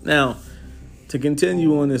 Now, to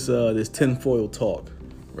continue on this tinfoil talk,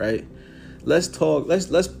 right? Let's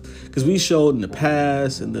because we showed in the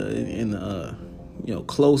past and in the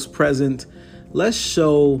close present. Let's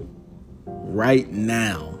show right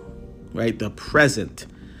now, right? The present.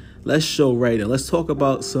 Let's show right now. Let's talk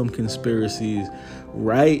about some conspiracies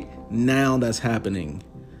right now that's happening,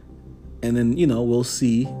 and then we'll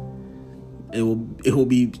see. It will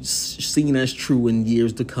be seen as true in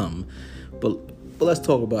years to come, but let's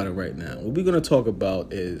talk about it right now. What we're going to talk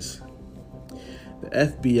about is the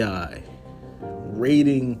FBI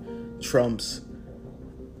raiding Trump's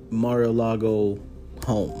Mar-a-Lago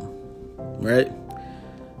home, right?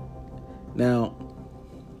 Now,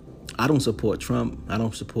 I don't support Trump. I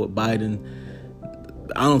don't support Biden.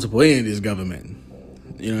 I don't support any of this government.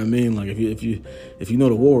 You know what I mean? Like, if you know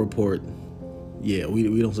the war report, yeah,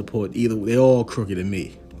 we don't support either. They're all crooked to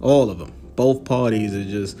me. All of them. Both parties are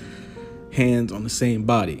just hands on the same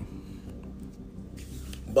body.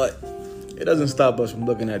 But it doesn't stop us from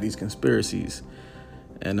looking at these conspiracies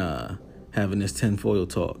and having this tinfoil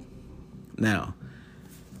talk. Now,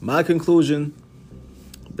 my conclusion,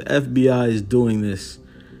 the FBI is doing this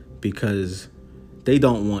because they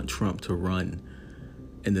don't want Trump to run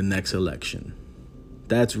in the next election.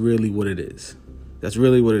 That's really what it is. That's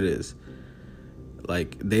really what it is.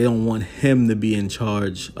 Like, they don't want him to be in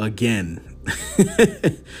charge again.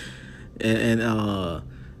 and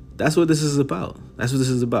that's what this is about. That's what this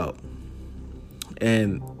is about.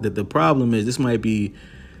 And the problem is, this might be,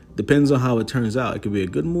 depends on how it turns out. It could be a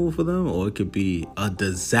good move for them, or it could be a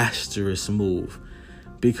disastrous move.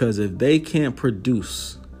 Because if they can't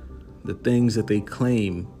produce the things that they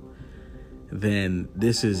claim, then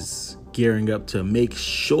this is gearing up to make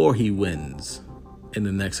sure he wins in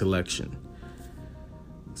the next election.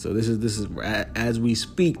 So this is as we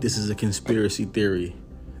speak, this is a conspiracy theory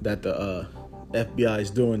that the FBI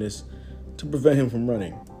is doing this to prevent him from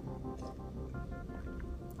running.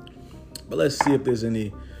 But let's see if there's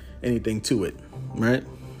anything to it, right?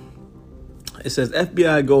 It says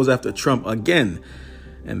FBI goes after Trump again,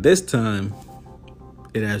 and this time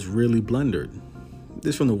it has really blundered.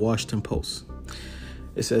 This from the Washington Post.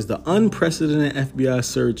 It says the unprecedented FBI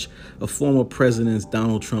search of former President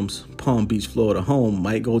Donald Trump's Palm Beach, Florida home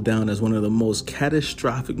might go down as one of the most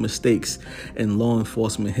catastrophic mistakes in law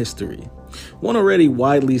enforcement history. One already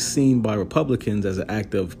widely seen by Republicans as an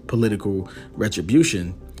act of political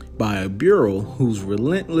retribution by a bureau whose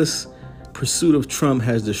relentless pursuit of Trump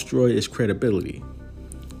has destroyed its credibility.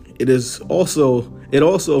 It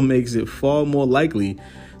also makes it far more likely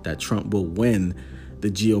that Trump will win the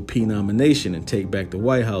GOP nomination and take back the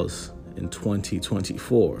White House in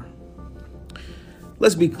 2024.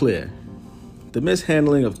 Let's be clear. The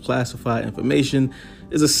mishandling of classified information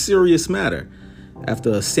is a serious matter.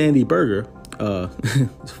 After Sandy Berger,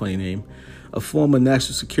 it's a funny name, a former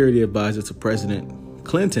national security advisor to President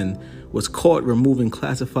Clinton, was caught removing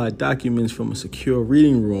classified documents from a secure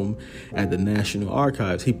reading room at the National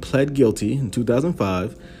Archives. He pled guilty in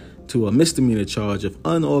 2005 to a misdemeanor charge of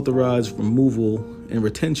unauthorized removal and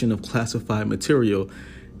retention of classified material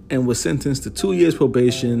and was sentenced to 2 years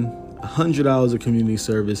probation, $100 of community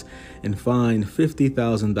service, and fined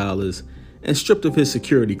 $50,000 and stripped of his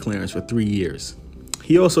security clearance for 3 years.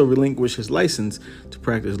 He also relinquished his license to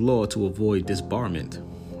practice law to avoid disbarment,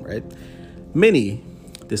 right? Many,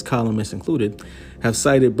 this columnist included, have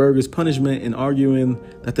cited Berger's punishment in arguing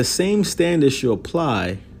that the same standards should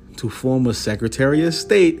apply to former Secretary of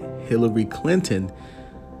State Hillary Clinton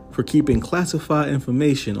for keeping classified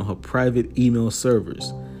information on her private email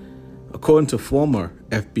servers. According to former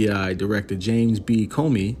FBI Director James B.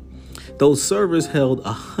 Comey, those servers held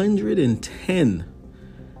 110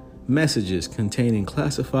 messages containing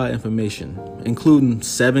classified information, including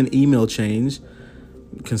 7 email chains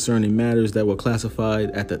concerning matters that were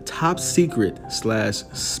classified at the top secret /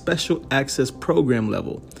 special access program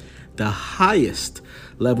level, the highest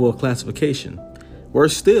level of classification.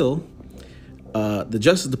 Worse still, the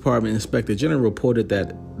Justice Department Inspector General reported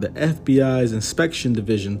that the FBI's inspection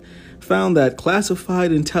division found that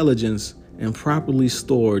classified intelligence improperly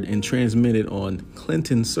stored and transmitted on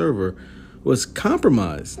Clinton's server was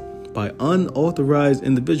compromised by unauthorized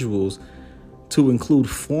individuals to include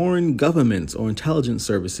foreign governments or intelligence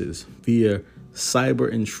services via cyber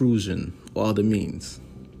intrusion or other means,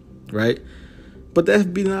 right? But the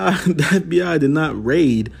FBI did not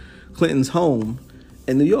raid Clinton's home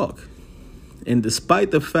in New York. And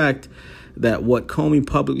despite the fact that what Comey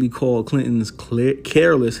publicly called Clinton's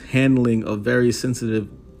careless handling of very sensitive,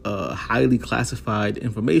 highly classified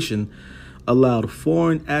information allowed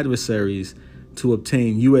foreign adversaries to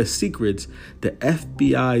obtain U.S. secrets, the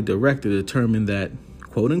FBI director determined that,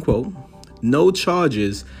 quote unquote, no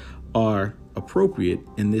charges are appropriate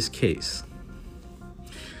in this case.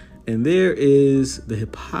 And there is the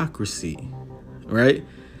hypocrisy, right?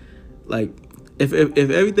 Like, if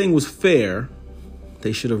everything was fair,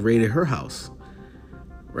 they should have raided her house,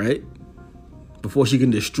 right? Before she can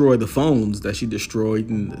destroy the phones that she destroyed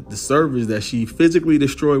and the servers that she physically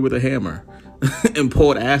destroyed with a hammer and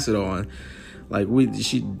poured acid on. Like, it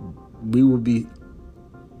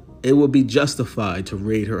would be justified to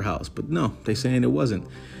raid her house. But no, they're saying it wasn't.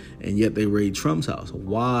 And yet they raid Trump's house.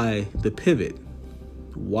 Why the pivot?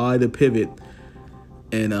 Why the pivot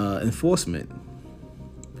and enforcement?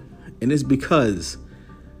 And it's because,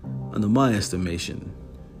 under my estimation,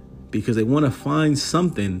 because they want to find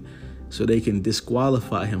something so they can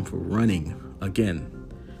disqualify him for running again.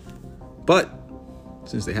 But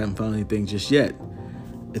since they haven't found anything just yet,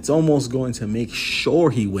 it's almost going to make sure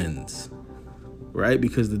he wins, right?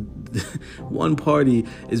 Because the one party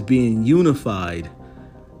is being unified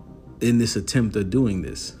in this attempt of doing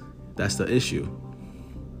this. That's the issue.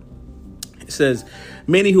 It says,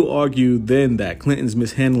 many who argue then that Clinton's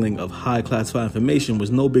mishandling of high classified information was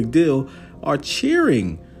no big deal are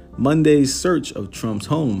cheering Monday's search of Trump's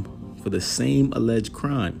home for the same alleged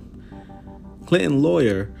crime. Clinton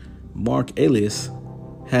lawyer Mark Elias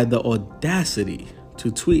had the audacity to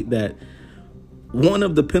tweet that one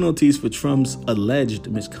of the penalties for Trump's alleged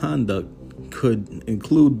misconduct could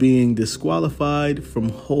include being disqualified from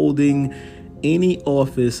holding any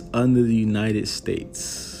office under the United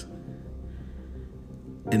States.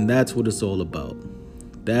 And that's what it's all about.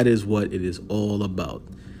 That is what it is all about.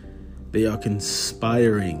 They are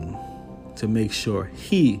conspiring to make sure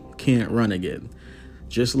he can't run again.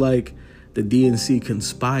 Just like the DNC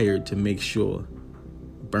conspired to make sure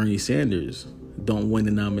Bernie Sanders don't win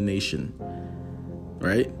the nomination,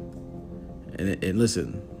 right? And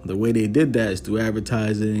listen, the way they did that is through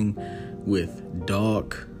advertising with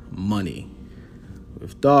dark money.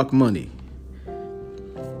 With dark money.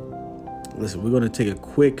 Listen, we're going to take a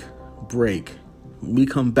quick break. When we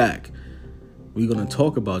come back, we're going to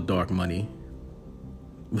talk about dark money.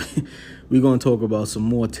 We're going to talk about some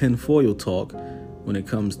more TinFoil talk when it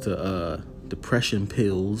comes to depression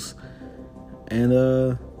pills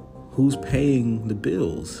and who's paying the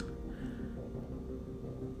bills.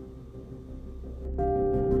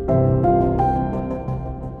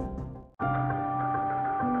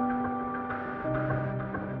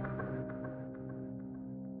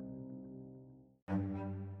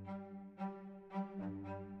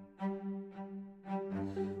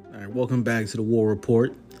 All right, welcome back to the War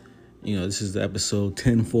Report. This is the episode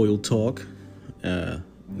TinFoil Talk. Now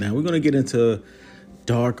we're going to get into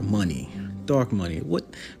dark money. Dark money. What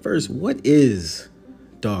is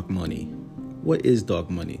dark money? What is dark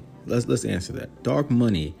money? Let's answer that. Dark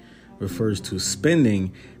money refers to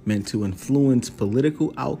spending meant to influence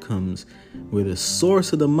political outcomes where the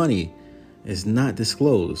source of the money is not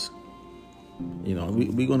disclosed. We're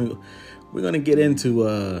gonna get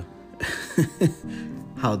into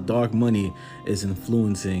how dark money is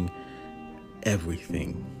influencing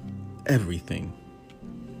everything.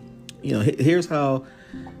 Here's how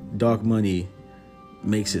dark money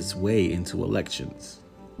makes its way into elections,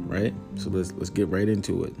 right? So let's get right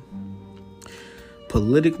into it.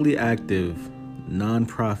 Politically active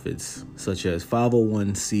nonprofits such as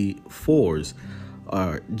 501c4s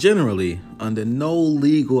are generally under no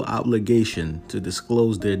legal obligation to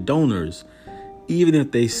disclose their donors, even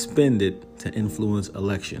if they spend it to influence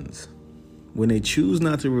elections. When they choose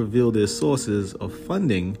not to reveal their sources of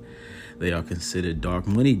funding, they are considered dark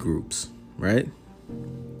money groups, right?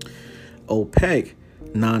 Opaque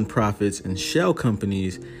nonprofits and shell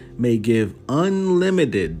companies may give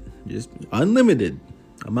unlimited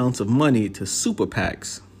amounts of money to super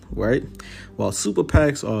PACs, right? While super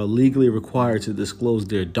PACs are legally required to disclose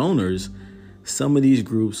their donors, some of these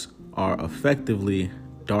groups are effectively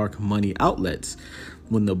dark money outlets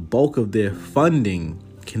when the bulk of their funding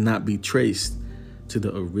cannot be traced to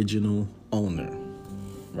the original owner,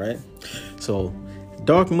 right? So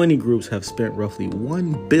dark money groups have spent roughly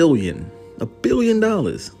 $1 billion,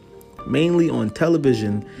 mainly on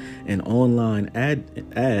television and online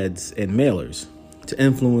ads and mailers to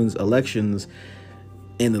influence elections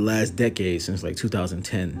in the last decade since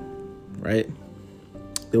 2010, right?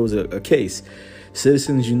 There was a case,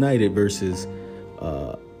 Citizens United versus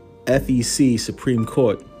FEC Supreme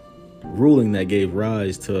Court ruling that gave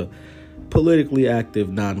rise to politically active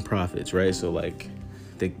nonprofits, right? So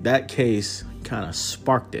that case kind of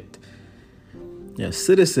sparked it.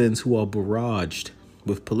 Citizens who are barraged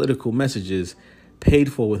with political messages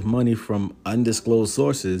paid for with money from undisclosed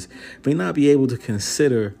sources may not be able to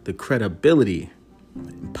consider the credibility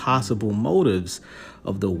and possible motives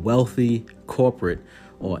of the wealthy corporate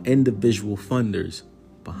or individual funders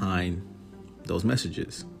behind those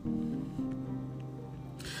messages.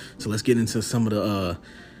 So let's get into some of the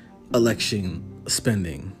election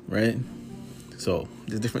spending, right? So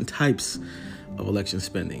there's different types of election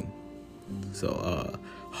spending. So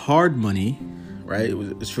hard money, right?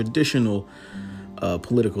 It's traditional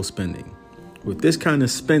political spending. With this kind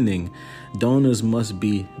of spending, donors must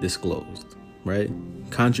be disclosed, right?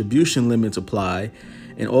 Contribution limits apply,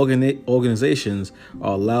 and organizations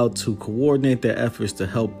are allowed to coordinate their efforts to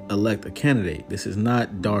help elect a candidate. This is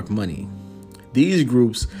not dark money. These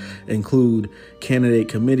groups include candidate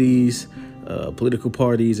committees, political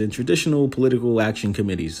parties, and traditional political action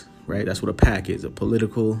committees, right? That's what a PAC is, a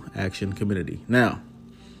political action committee. Now,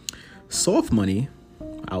 soft money,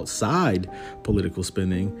 outside political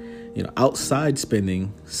spending, outside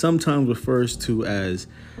spending sometimes refers to as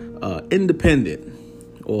independent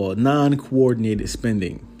or non-coordinated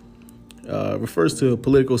spending. Refers to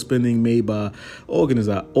political spending made by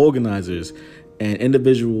organizers and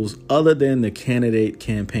individuals other than the candidate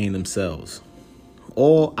campaign themselves.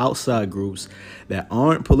 All outside groups that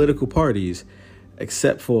aren't political parties,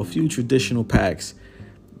 except for a few traditional PACs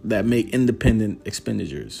that make independent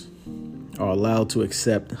expenditures, are allowed to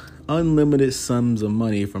accept unlimited sums of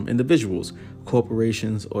money from individuals,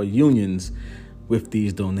 corporations, or unions with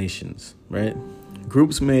these donations, right?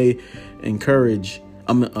 Groups may engage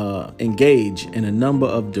in a number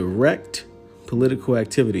of direct political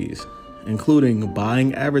activities, including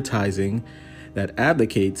buying advertising that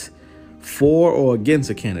advocates for or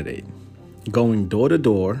against a candidate, going door to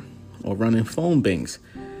door, or running phone banks.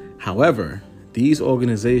 However, these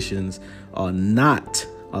organizations are not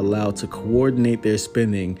allowed to coordinate their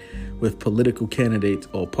spending with political candidates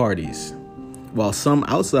or parties. While some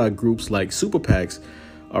outside groups like super PACs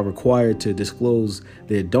are required to disclose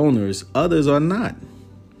their donors, others are not.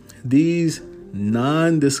 These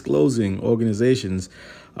non-disclosing organizations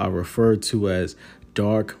are referred to as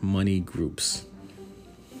dark money groups.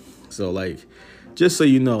 So like, just so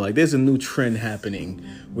you know, like there's a new trend happening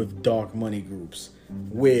with dark money groups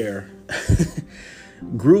where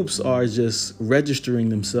groups are just registering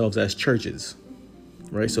themselves as churches,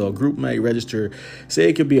 right? So a group might register, say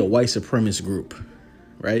it could be a white supremacist group,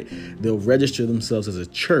 right? They'll register themselves as a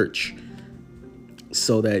church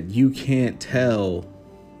so that you can't tell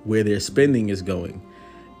where their spending is going.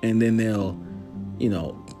 And then they'll,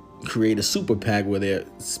 create a super PAC where they're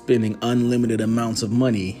spending unlimited amounts of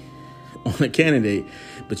money on a candidate,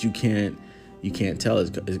 but you can't tell.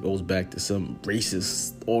 It goes back to some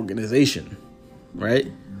racist organization,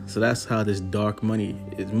 right? So that's how this dark money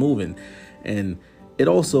is moving. And it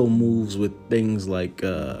also moves with things like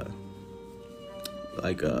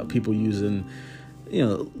people using,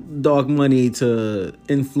 dark money to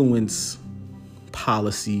influence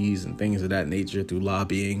policies and things of that nature through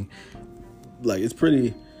lobbying. Like it's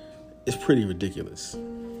pretty ridiculous.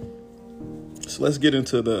 So let's get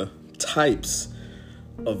into the types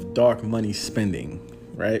of dark money spending,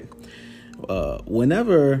 right?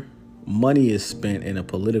 Whenever money is spent in a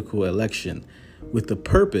political election with the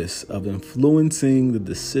purpose of influencing the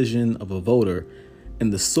decision of a voter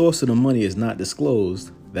and the source of the money is not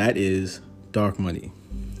disclosed, that is dark money.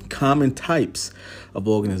 Common types of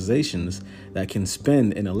organizations that can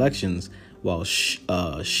spend in elections while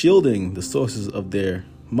shielding the sources of their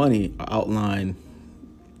money are outlined.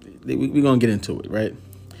 We're going to get into it, right?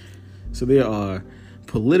 So there are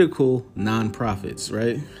political nonprofits,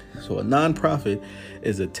 right? So a nonprofit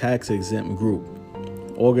is a tax-exempt group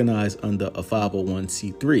organized under a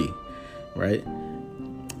 501c3, right?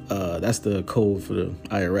 That's the code for the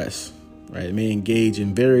IRS, right? It may engage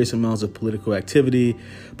in various amounts of political activity,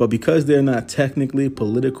 but because they're not technically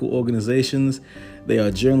political organizations, they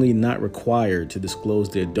are generally not required to disclose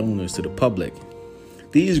their donors to the public.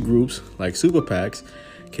 These groups, like super PACs,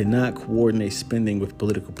 cannot coordinate spending with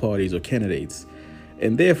political parties or candidates,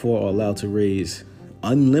 and therefore are allowed to raise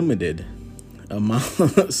unlimited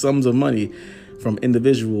sums of money from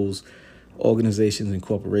individuals, organizations, and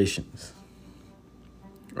corporations.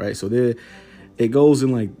 Right? So it goes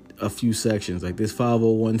in like a few sections, like this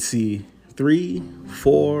 501c3,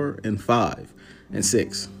 4, and 5, and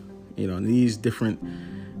 6. And these different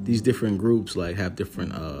groups like have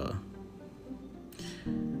different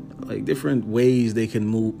different ways they can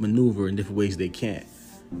maneuver and different ways they can't.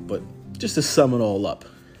 But just to sum it all up,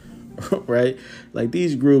 right? Like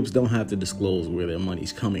these groups don't have to disclose where their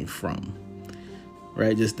money's coming from,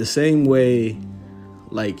 right? Just the same way,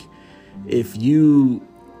 like if you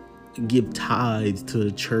give tithes to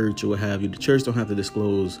the church or what have you, the church don't have to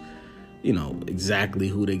disclose, exactly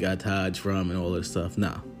who they got tithes from and all this stuff.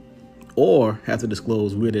 Nah. Or have to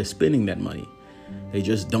disclose where they're spending that money. They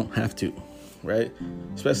just don't have to, right?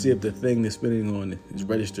 Especially if the thing they're spending on is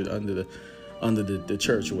registered under the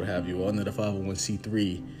church or what have you, or under the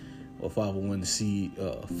 501c3 or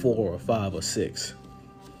 501c4 or 5 or 6,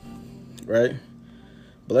 right?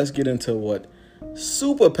 But let's get into what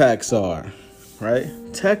super PACs are, right?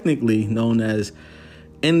 Technically known as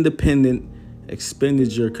independent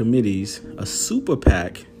expenditure committees, a super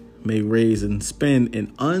PAC may raise and spend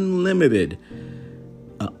an unlimited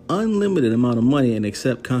amount of money and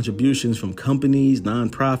accept contributions from companies,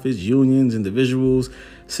 nonprofits, unions, individuals.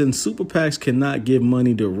 Since super PACs cannot give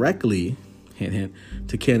money directly, hint, hint,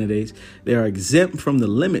 to candidates, they are exempt from the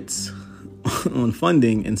limits on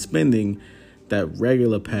funding and spending that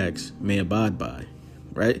regular PACs may abide by,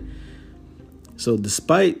 right? So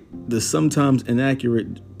despite the sometimes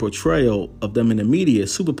inaccurate portrayal of them in the media,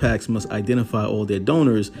 super PACs must identify all their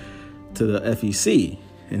donors to the FEC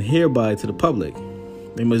and hereby to the public.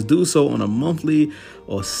 They must do so on a monthly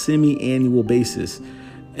or semi-annual basis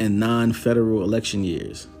in non-federal election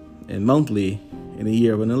years, and monthly in the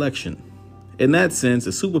year of an election. In that sense,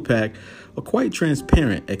 a super PAC are quite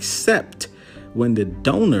transparent, except when the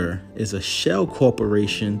donor is a shell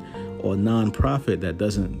corporation or nonprofit that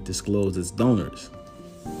doesn't disclose its donors.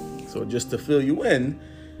 So just to fill you in,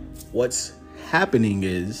 what's happening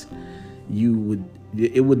is you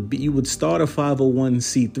would start a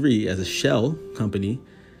 501c3 as a shell company.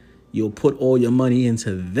 You'll put all your money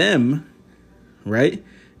into them, right?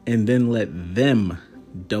 And then let them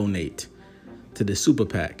donate to the super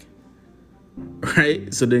PAC,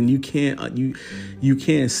 right? So then you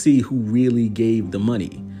can't see who really gave the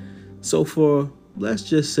money. So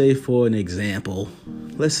let's say for an example,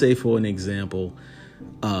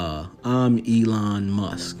 I'm Elon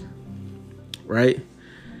Musk, right?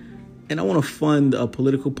 And I want to fund a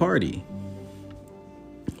political party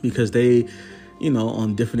because they,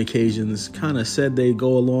 on different occasions kind of said they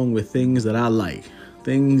go along with things that I like,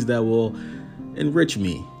 things that will enrich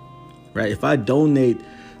me, right? If I donate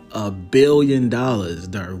 $1 billion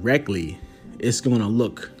directly, it's going to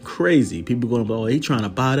look crazy. People are going to be, oh, he's trying to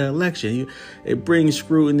buy the election. It brings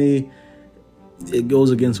scrutiny. It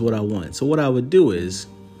goes against what I want. So what I would do is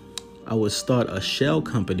I would start a shell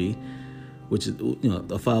company, which is,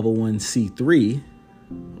 a 501c3,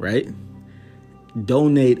 right?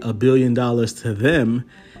 Donate $1 billion to them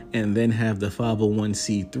and then have the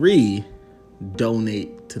 501c3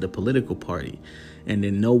 donate to the political party. And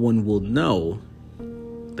then no one will know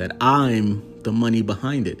that I'm the money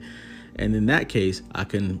behind it. And in that case, I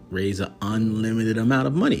can raise an unlimited amount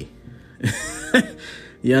of money.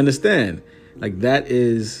 You understand? Like, that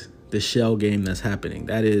is the shell game that's happening.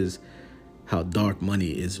 That is how dark money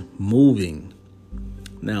is moving.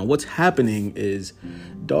 Now, what's happening is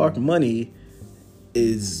dark money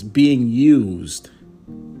is being used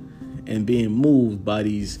and being moved by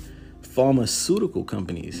these pharmaceutical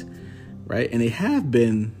companies, right? And they have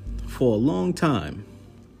been for a long time,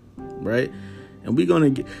 right? And we're gonna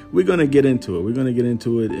get into it. We're gonna get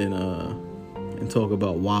into it and talk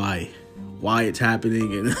about why it's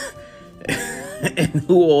happening and and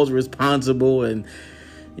who all's responsible and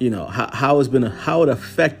how it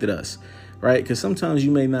affected us, right? Because sometimes you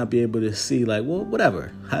may not be able to see, like, well,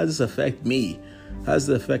 whatever. How does this affect me? How does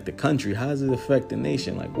it affect the country? How does it affect the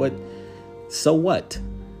nation? Like, what? So what?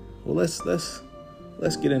 Well, let's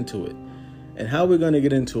get into it. And how we're gonna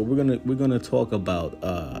get into it? We're gonna talk about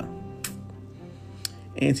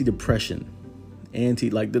antidepressant,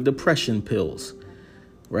 like the depression pills,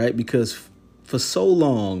 right? Because for so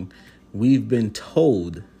long we've been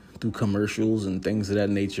told through commercials and things of that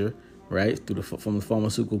nature, right, from the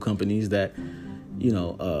pharmaceutical companies that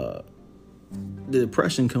the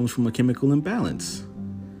depression comes from a chemical imbalance,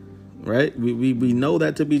 right? We know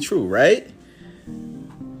that to be true, right?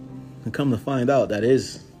 And come to find out, that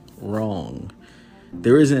is wrong.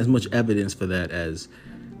 There isn't as much evidence for that as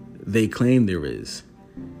they claim there is.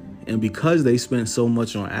 And because they spent so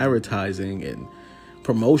much on advertising and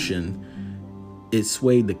promotion, it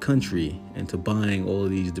swayed the country into buying all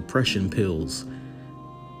of these depression pills,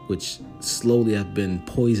 which slowly have been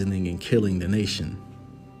poisoning and killing the nation,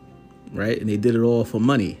 right? And they did it all for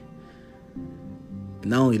money.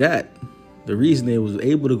 Not only that, the reason they was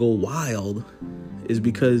able to go wild is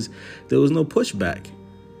because there was no pushback,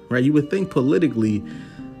 right? You would think politically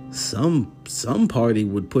some party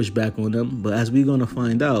would push back on them, but as we're going to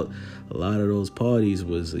find out, a lot of those parties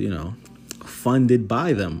was, funded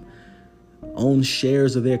by them, owned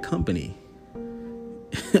shares of their company,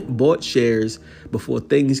 bought shares before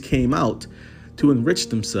things came out to enrich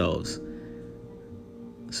themselves.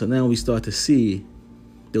 So now we start to see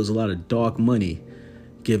there was a lot of dark money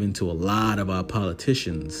given to a lot of our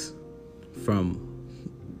politicians from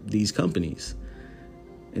these companies.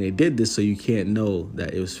 And they did this so you can't know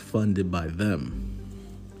that it was funded by them.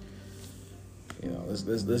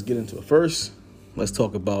 Let's get into it. First, let's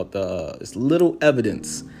talk about this little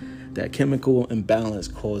evidence that chemical imbalance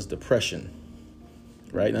caused depression.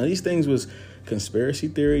 Right now, these things was conspiracy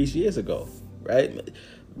theories years ago. Right,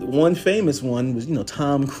 one famous one was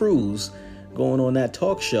Tom Cruise going on that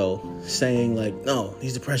talk show saying, like, no,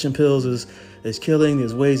 these depression pills is killing.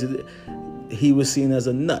 There's ways that he was seen as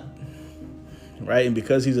a nut. Right. And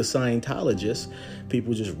because he's a Scientologist,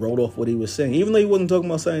 people just wrote off what he was saying. Even though he wasn't talking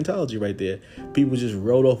about Scientology right there, people just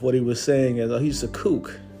wrote off what he was saying as, oh, he's a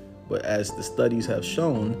kook. But as the studies have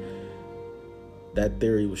shown, that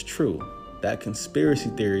theory was true. That conspiracy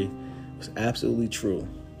theory was absolutely true.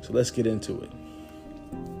 So let's get into it.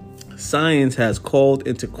 Science has called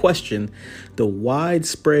into question the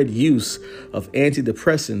widespread use of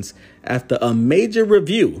antidepressants after a major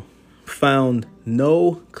review found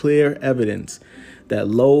no clear evidence that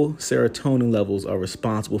low serotonin levels are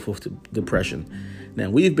responsible for depression. Now,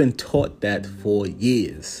 we've been taught that for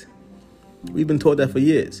years. But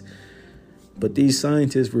these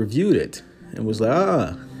scientists reviewed it and was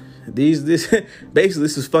like,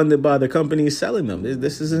 this is funded by the companies selling them.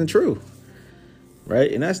 This isn't true.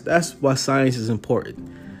 Right? And that's why science is important,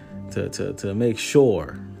 to make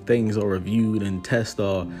sure things are reviewed and tests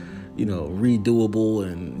are, redoable,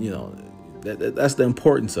 and that's the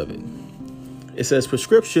importance of it. It says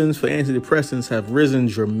prescriptions for antidepressants have risen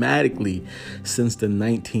dramatically since the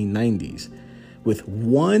 1990s, with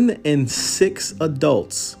 1 in 6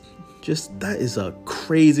 adults. That is a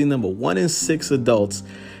crazy number. 1 in 6 adults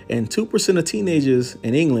and 2% of teenagers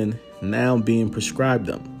in England now being prescribed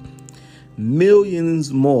them.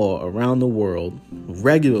 millions more around the world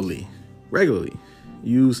regularly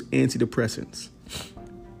use antidepressants.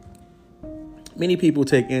 Many people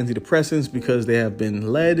take antidepressants because they have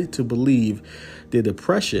been led to believe their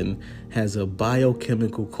depression has a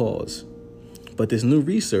biochemical cause. But this new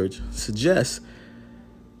research suggests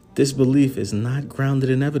this belief is not grounded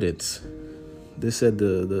in evidence. This said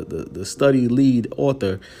the study lead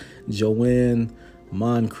author, Joanne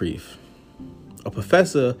Moncrief, a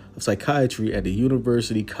professor of psychiatry at the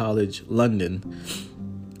University College London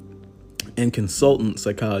and consultant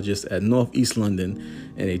psychologist at North East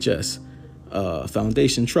London NHS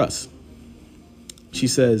Foundation Trust. She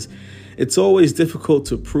says, it's always difficult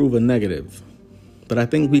to prove a negative, but I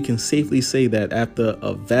think we can safely say that after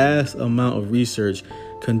a vast amount of research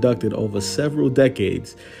conducted over several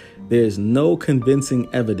decades, there is no convincing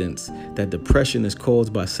evidence that depression is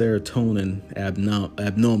caused by serotonin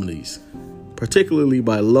abnormalities, particularly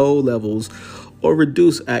by low levels or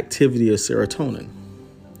reduced activity of serotonin.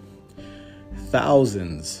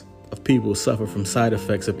 Thousands of people suffer from side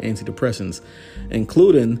effects of antidepressants,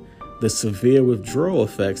 including the severe withdrawal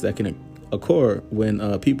effects that can occur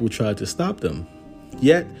when people try to stop them.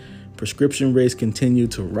 Yet, prescription rates continue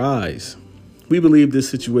to rise. We believe this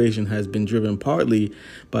situation has been driven partly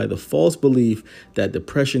by the false belief that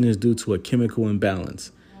depression is due to a chemical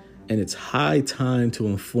imbalance, and it's high time to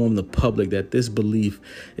inform the public that this belief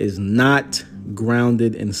is not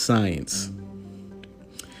grounded in science.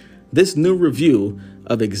 This new review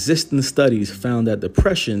of existing studies found that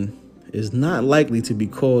depression is not likely to be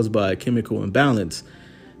caused by a chemical imbalance,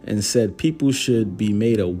 and said people should be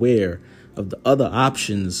made aware of the other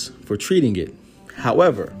options for treating it.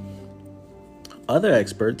 However, other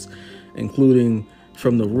experts, including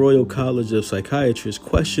from the Royal College of Psychiatrists,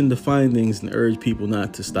 questioned the findings and urged people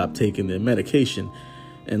not to stop taking their medication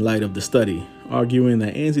in light of the study, arguing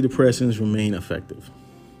that antidepressants remain effective.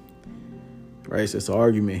 Right, so it's an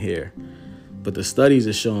argument here. But the studies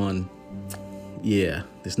are showing,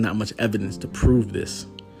 there's not much evidence to prove this.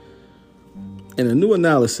 In a new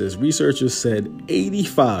analysis, researchers said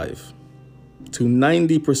 85 to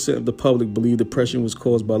 90% of the public believe depression was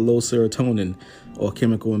caused by low serotonin or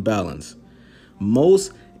chemical imbalance.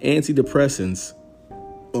 Most antidepressants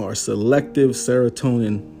are selective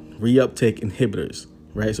serotonin reuptake inhibitors,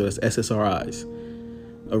 right? So that's SSRIs.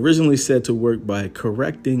 Originally said to work by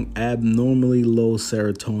correcting abnormally low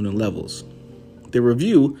serotonin levels. The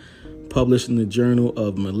review, published in the Journal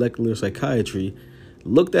of Molecular Psychiatry,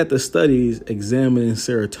 looked at the studies examining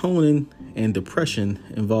serotonin and depression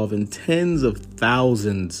involving tens of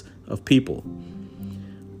thousands of people.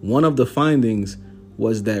 One of the findings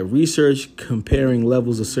was that research comparing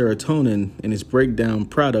levels of serotonin and its breakdown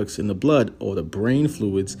products in the blood or the brain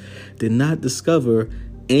fluids did not discover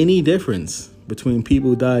any difference between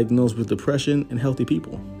people diagnosed with depression and healthy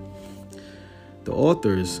people. The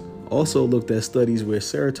authors also looked at studies where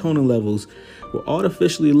serotonin levels were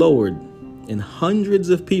artificially lowered in hundreds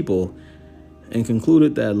of people and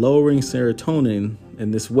concluded that lowering serotonin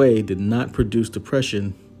in this way did not produce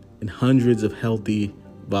depression in hundreds of healthy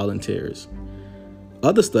volunteers.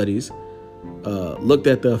 Other studies looked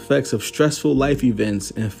at the effects of stressful life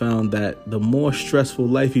events and found that the more stressful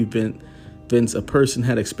life events a person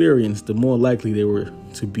had experienced, the more likely they were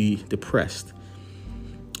to be depressed,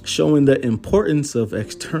 showing the importance of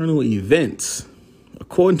external events.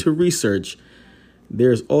 According to research,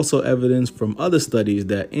 there's also evidence from other studies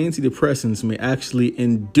that antidepressants may actually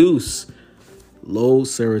induce low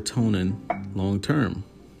serotonin long term.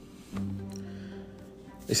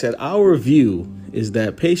 They said, our view is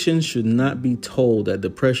that patients should not be told that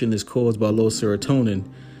depression is caused by low serotonin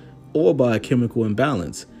or by a chemical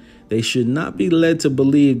imbalance. They should not be led to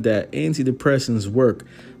believe that antidepressants work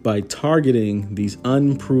by targeting these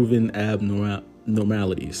unproven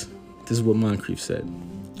abnormalities. This is what Moncrief said.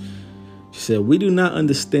 She said, we do not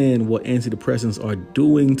understand what antidepressants are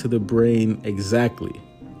doing to the brain exactly.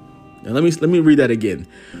 Now, let me read that again.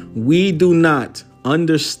 We do not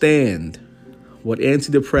understand what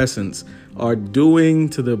antidepressants are doing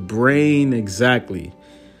to the brain exactly.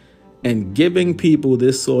 And giving people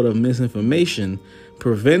this sort of misinformation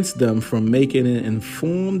prevents them from making an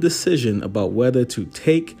informed decision about whether to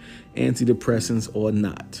take antidepressants or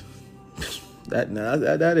not.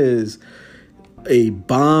 That is a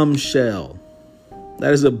bombshell.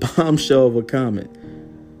 That is a bombshell of a comment.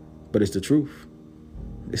 But it's the truth.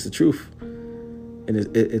 It's the truth. And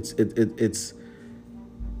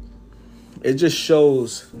it just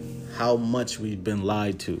shows how much we've been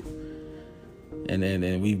lied to.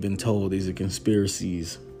 And we've been told these are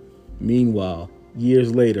conspiracies. Meanwhile,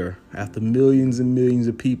 years later, after millions and millions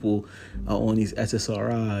of people are on these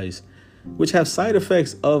SSRIs, which have side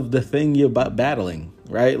effects of the thing you're battling,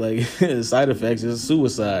 right? Like side effects is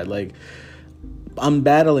suicide. Like, I'm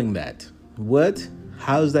battling that. What?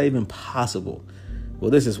 How is that even possible? Well,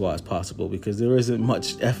 this is why it's possible, because there isn't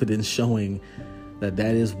much evidence showing that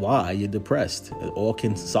is why you're depressed or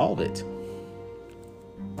can solve it.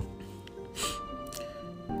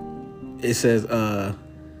 It says,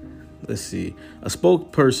 let's see, a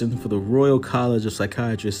spokesperson for the Royal College of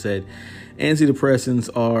Psychiatrists said antidepressants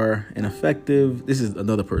are an effective, this is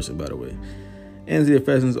another person, by the way.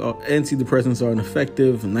 Antidepressants are an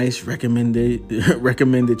effective, nice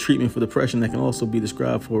recommended treatment for depression that can also be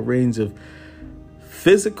described for a range of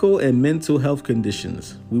physical and mental health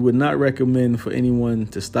conditions. We would not recommend for anyone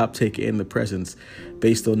to stop taking antidepressants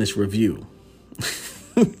based on this review.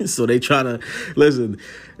 So they try to, listen,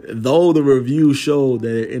 though the review showed that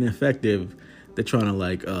they're ineffective, they're trying to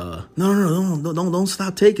like, no, don't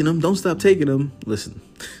stop taking them. Don't stop taking them. Listen,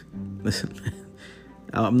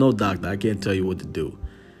 I'm no doctor. I can't tell you what to do.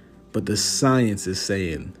 But the science is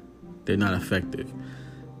saying they're not effective.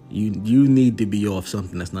 You need to be off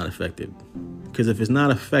something that's not effective. Because if it's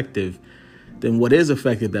not effective, then what is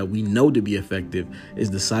effective that we know to be effective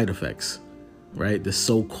is the side effects, right? The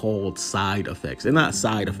so-called side effects. They're not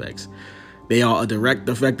side effects. They are a direct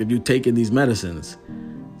effect of you taking these medicines.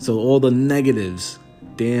 So all the negatives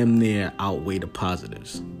damn near outweigh the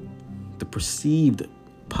positives, the perceived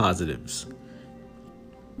positives.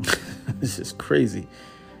 This is crazy.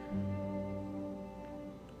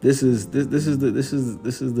 This is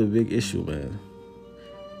the big issue, man.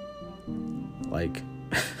 Like,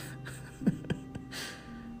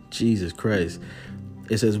 Jesus Christ.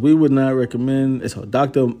 It says we would not recommend. It's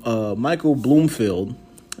Dr. Michael Bloomfield,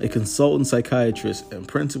 a consultant psychiatrist and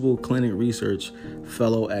principal clinic research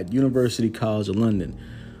fellow at University College of London,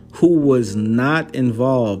 who was not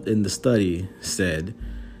involved in the study, said,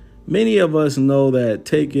 many of us know that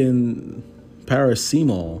taking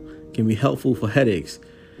paracetamol can be helpful for headaches.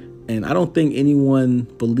 And I don't think anyone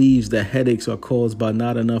believes that headaches are caused by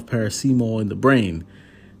not enough paracetamol in the brain.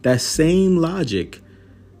 That same logic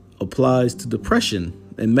applies to depression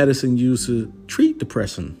and medicine used to treat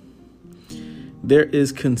depression. There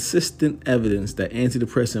is consistent evidence that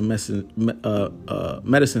antidepressant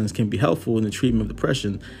medicines can be helpful in the treatment of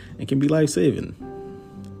depression and can be life-saving.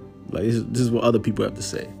 Like, this is what other people have to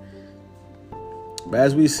say. But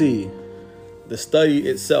as we see, the study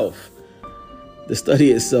itself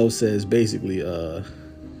says basically,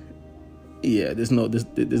 there's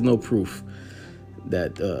no proof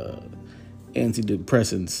that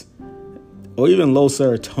antidepressants or even low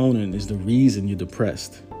serotonin is the reason you're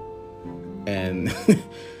depressed. And the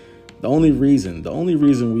only reason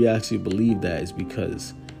we actually believe that is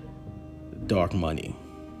because dark money.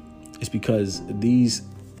 It's because these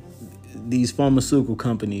pharmaceutical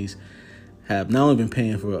companies have not only been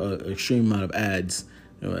paying for an extreme amount of ads,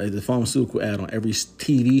 the pharmaceutical ad on every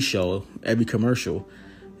TV show, every commercial.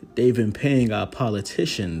 They've been paying our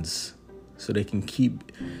politicians so they can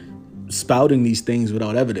keep spouting these things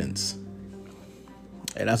without evidence.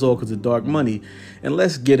 And that's all because of dark money. And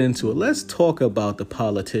let's get into it. Let's talk about the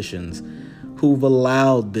politicians who've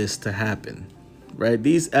allowed this to happen, right?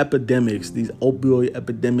 These epidemics, these opioid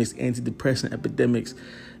epidemics, antidepressant epidemics,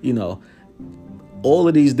 all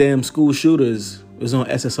of these damn school shooters was on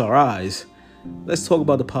SSRIs. Let's talk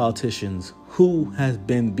about the politicians who has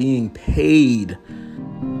been being paid.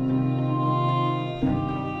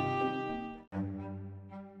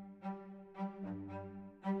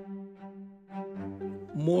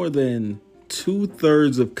 More than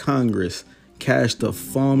 2/3 of Congress cashed a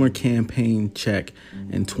farmer campaign check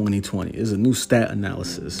in 2020. It's a new stat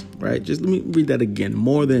analysis, right? Just let me read that again.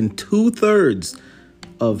 More than 2/3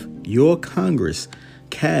 of your Congress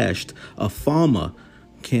cashed a farmer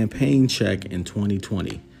campaign check in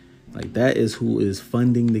 2020. Like, that is who is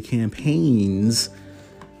funding the campaigns.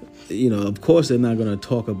 Of course, they're not going to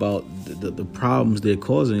talk about the problems they're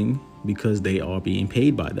causing because they are being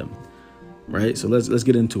paid by them, right? So let's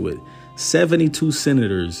get into it. 72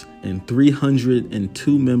 senators and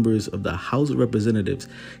 302 members of the House of Representatives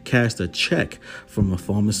cashed a check from the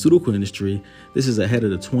pharmaceutical industry. This is ahead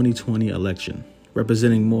of the 2020 election,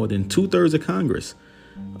 representing more than 2/3 of Congress.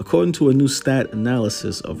 According to a new stat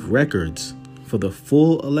analysis of records for the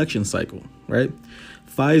full election cycle, right?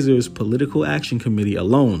 Pfizer's Political Action Committee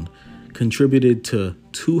alone contributed to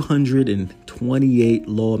 228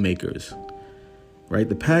 lawmakers, right?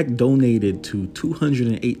 The PAC donated to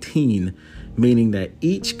 218, meaning that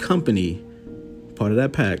each company, part of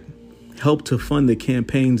that PAC, helped to fund the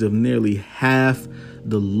campaigns of nearly half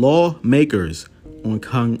the lawmakers on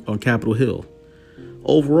Capitol Hill.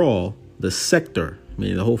 Overall, the sector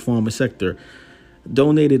mean the whole pharma sector,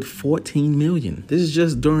 donated $14 million. This is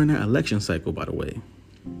just during that election cycle, by the way.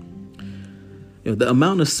 The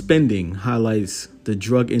amount of spending highlights the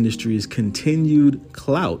drug industry's continued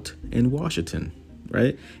clout in Washington,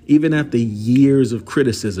 right? Even after years of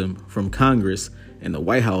criticism from Congress and the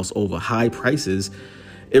White House over high prices,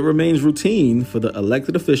 it remains routine for the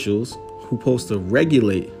elected officials who post to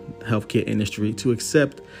regulate healthcare industry to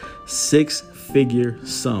accept six-figure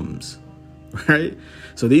sums, right?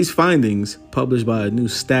 So these findings, published by a new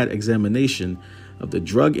stat examination of the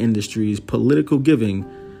drug industry's political giving,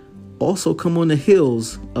 also come on the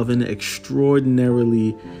heels of an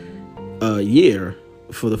extraordinarily year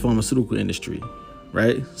for the pharmaceutical industry,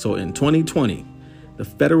 right? So in 2020, the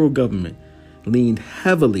federal government leaned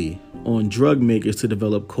heavily on drug makers to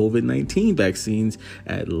develop COVID-19 vaccines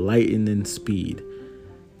at lightning speed,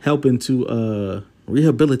 helping to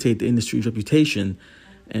rehabilitate the industry's reputation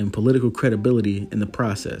and political credibility in the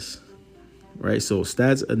process, right? So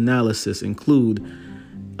stats analysis include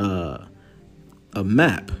a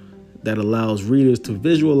map that allows readers to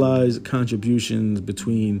visualize contributions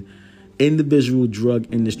between individual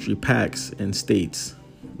drug industry PACs and states,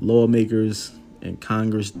 lawmakers, and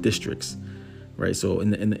Congress districts, right? So in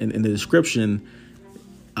the description,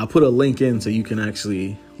 I'll put a link in so you can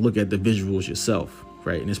actually look at the visuals yourself,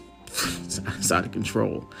 right? And it's out of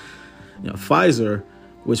control. Pfizer,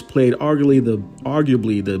 which played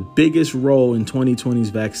arguably the biggest role in 2020's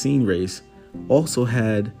vaccine race, also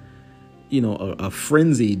had, a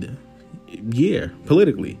frenzied year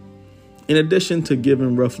politically. In addition to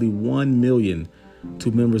giving roughly $1 million to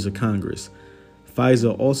members of Congress,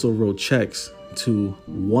 Pfizer also wrote checks to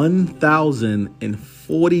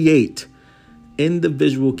 1,048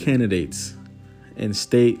 individual candidates in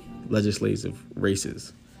state legislative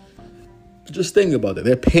races. Just think about that.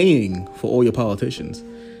 They're paying for all your politicians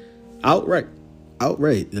outright.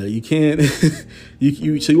 You can't. So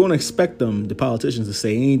you won't expect the politicians, to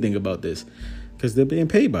say anything about this because they're being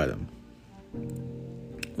paid by them.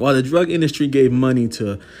 While the drug industry gave money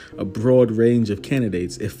to a broad range of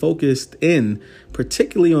candidates, it focused in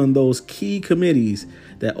particularly on those key committees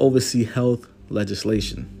that oversee health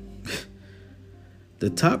legislation. The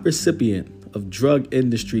top recipient of drug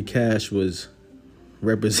industry cash was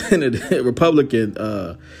Republican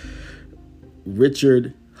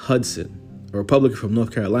Richard Hudson, a Republican from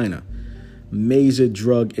North Carolina. Major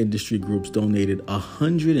drug industry groups donated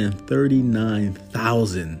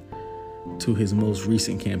 $139,000 to his most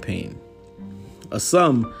recent campaign, a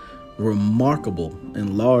sum remarkable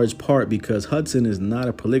in large part because Hudson is not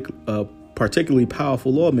a particularly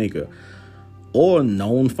powerful lawmaker or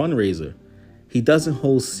known fundraiser. He doesn't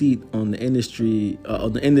hold seat on the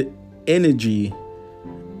Energy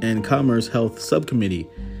and Commerce Health Subcommittee,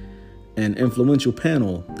 an influential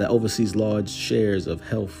panel that oversees large shares of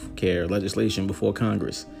health care legislation before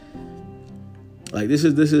Congress. Like this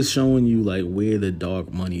is showing you like where the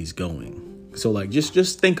dark money's going. So like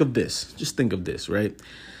just think of this. Just think of this, right?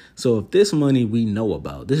 So if this money we know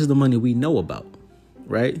about, this is the money we know about,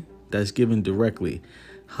 right? That's given directly.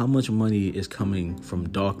 How much money is coming from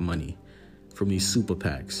dark money, from these super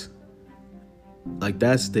PACs? Like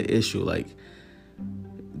that's the issue. Like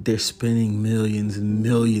they're spending millions and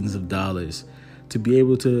millions of dollars to be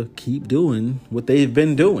able to keep doing what they've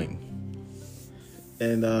been doing.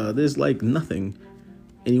 And there's like nothing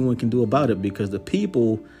anyone can do about it because the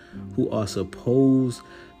people who are supposed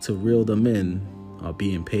to reel them in are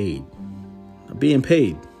being paid.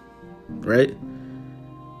 Right?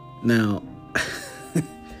 Now,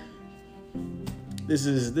 this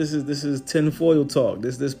is TinFoil Talk.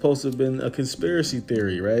 This supposed to have been a conspiracy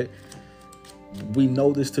theory, right? We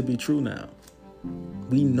know this to be true now.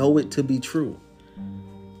 We know it to be true.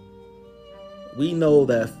 We know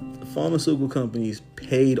that pharmaceutical companies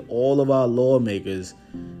paid all of our lawmakers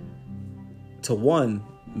to, one,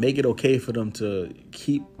 make it okay for them to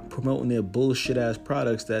keep promoting their bullshit ass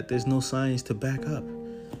products that there's no science to back up.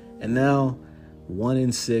 And now 1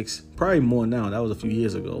 in 6, probably more now, that was a few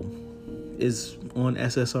years ago, is on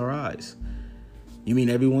SSRIs. You mean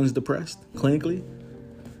everyone's depressed clinically?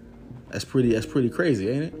 That's pretty crazy,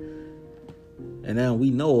 ain't it? And now we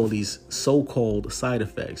know all these so-called side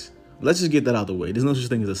effects. Let's just get that out of the way. There's no such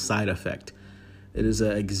thing as a side effect. It is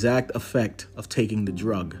an exact effect of taking the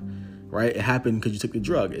drug, right? It happened because you took the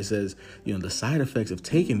drug. It says, the side effects of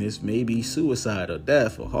taking this may be suicide or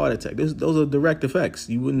death or heart attack. Those are direct effects.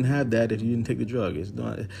 You wouldn't have that if you didn't take the drug. It's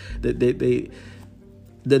not. The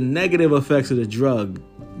negative effects of the drug,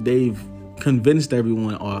 they've convinced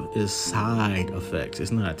everyone is side effects.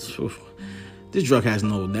 It's not. This drug has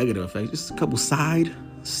no negative effects. Just a couple side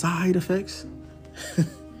effects.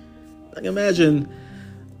 Like imagine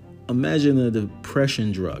a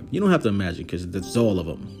depression drug. You don't have to imagine because that's all of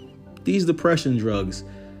them. These depression drugs,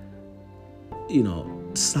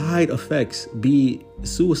 side effects be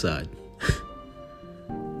suicide.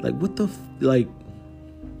 Like what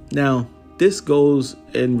now this goes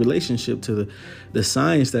in relationship to the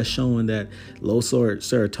science that's showing that low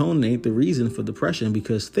serotonin ain't the reason for depression,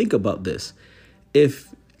 because think about this.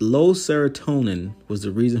 If low serotonin was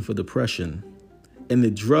the reason for depression and the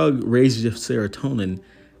drug raises your serotonin,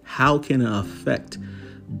 how can an effect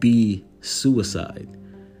be suicide?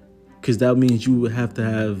 Because that means you would have to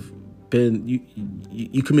have been,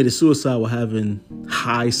 you committed suicide while having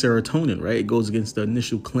high serotonin, right? It goes against the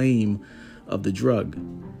initial claim of the drug.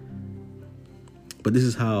 But this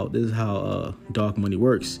is how dark money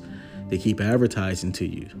works. They keep advertising to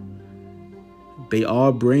you. They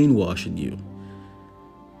are brainwashing you.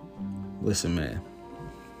 Listen, man.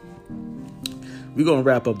 We're going to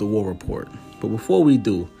wrap up the war report. But before we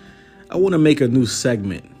do, I want to make a new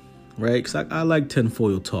segment, right? Because I like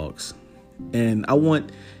TinFoil Talks. And I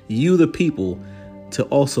want you, the people, to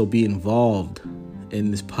also be involved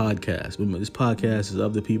in this podcast. Remember, this podcast is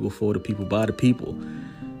of the people, for the people, by the people.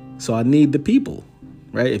 So I need the people,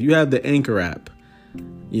 right? If you have the Anchor app,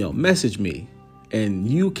 message me and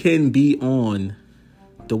you can be on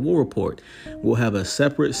the war report. We'll have a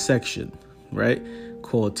separate section, right,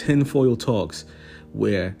 called TinFoil Talks,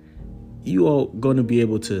 where you are going to be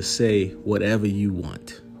able to say whatever you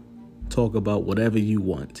want, talk about whatever you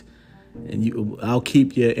want. And I'll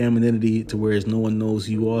keep your anonymity to where no one knows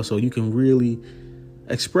who you are, so you can really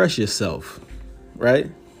express yourself,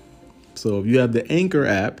 right? So if you have the Anchor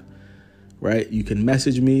app, right, you can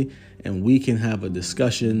message me and we can have a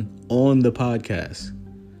discussion on the podcast.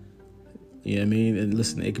 You know what I mean? And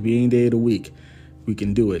listen, it could be any day of the week. We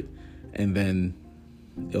can do it. And then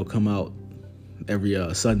it'll come out every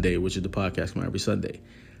Sunday, which is the podcast come out every Sunday.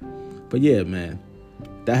 But yeah, man,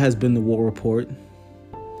 that has been the War Report.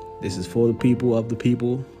 This is for the people, of the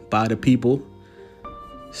people, by the people.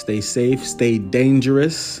 Stay safe, stay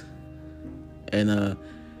dangerous, and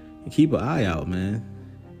keep an eye out, man,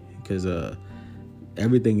 because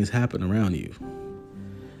everything is happening around you.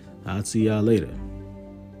 I'll see y'all later.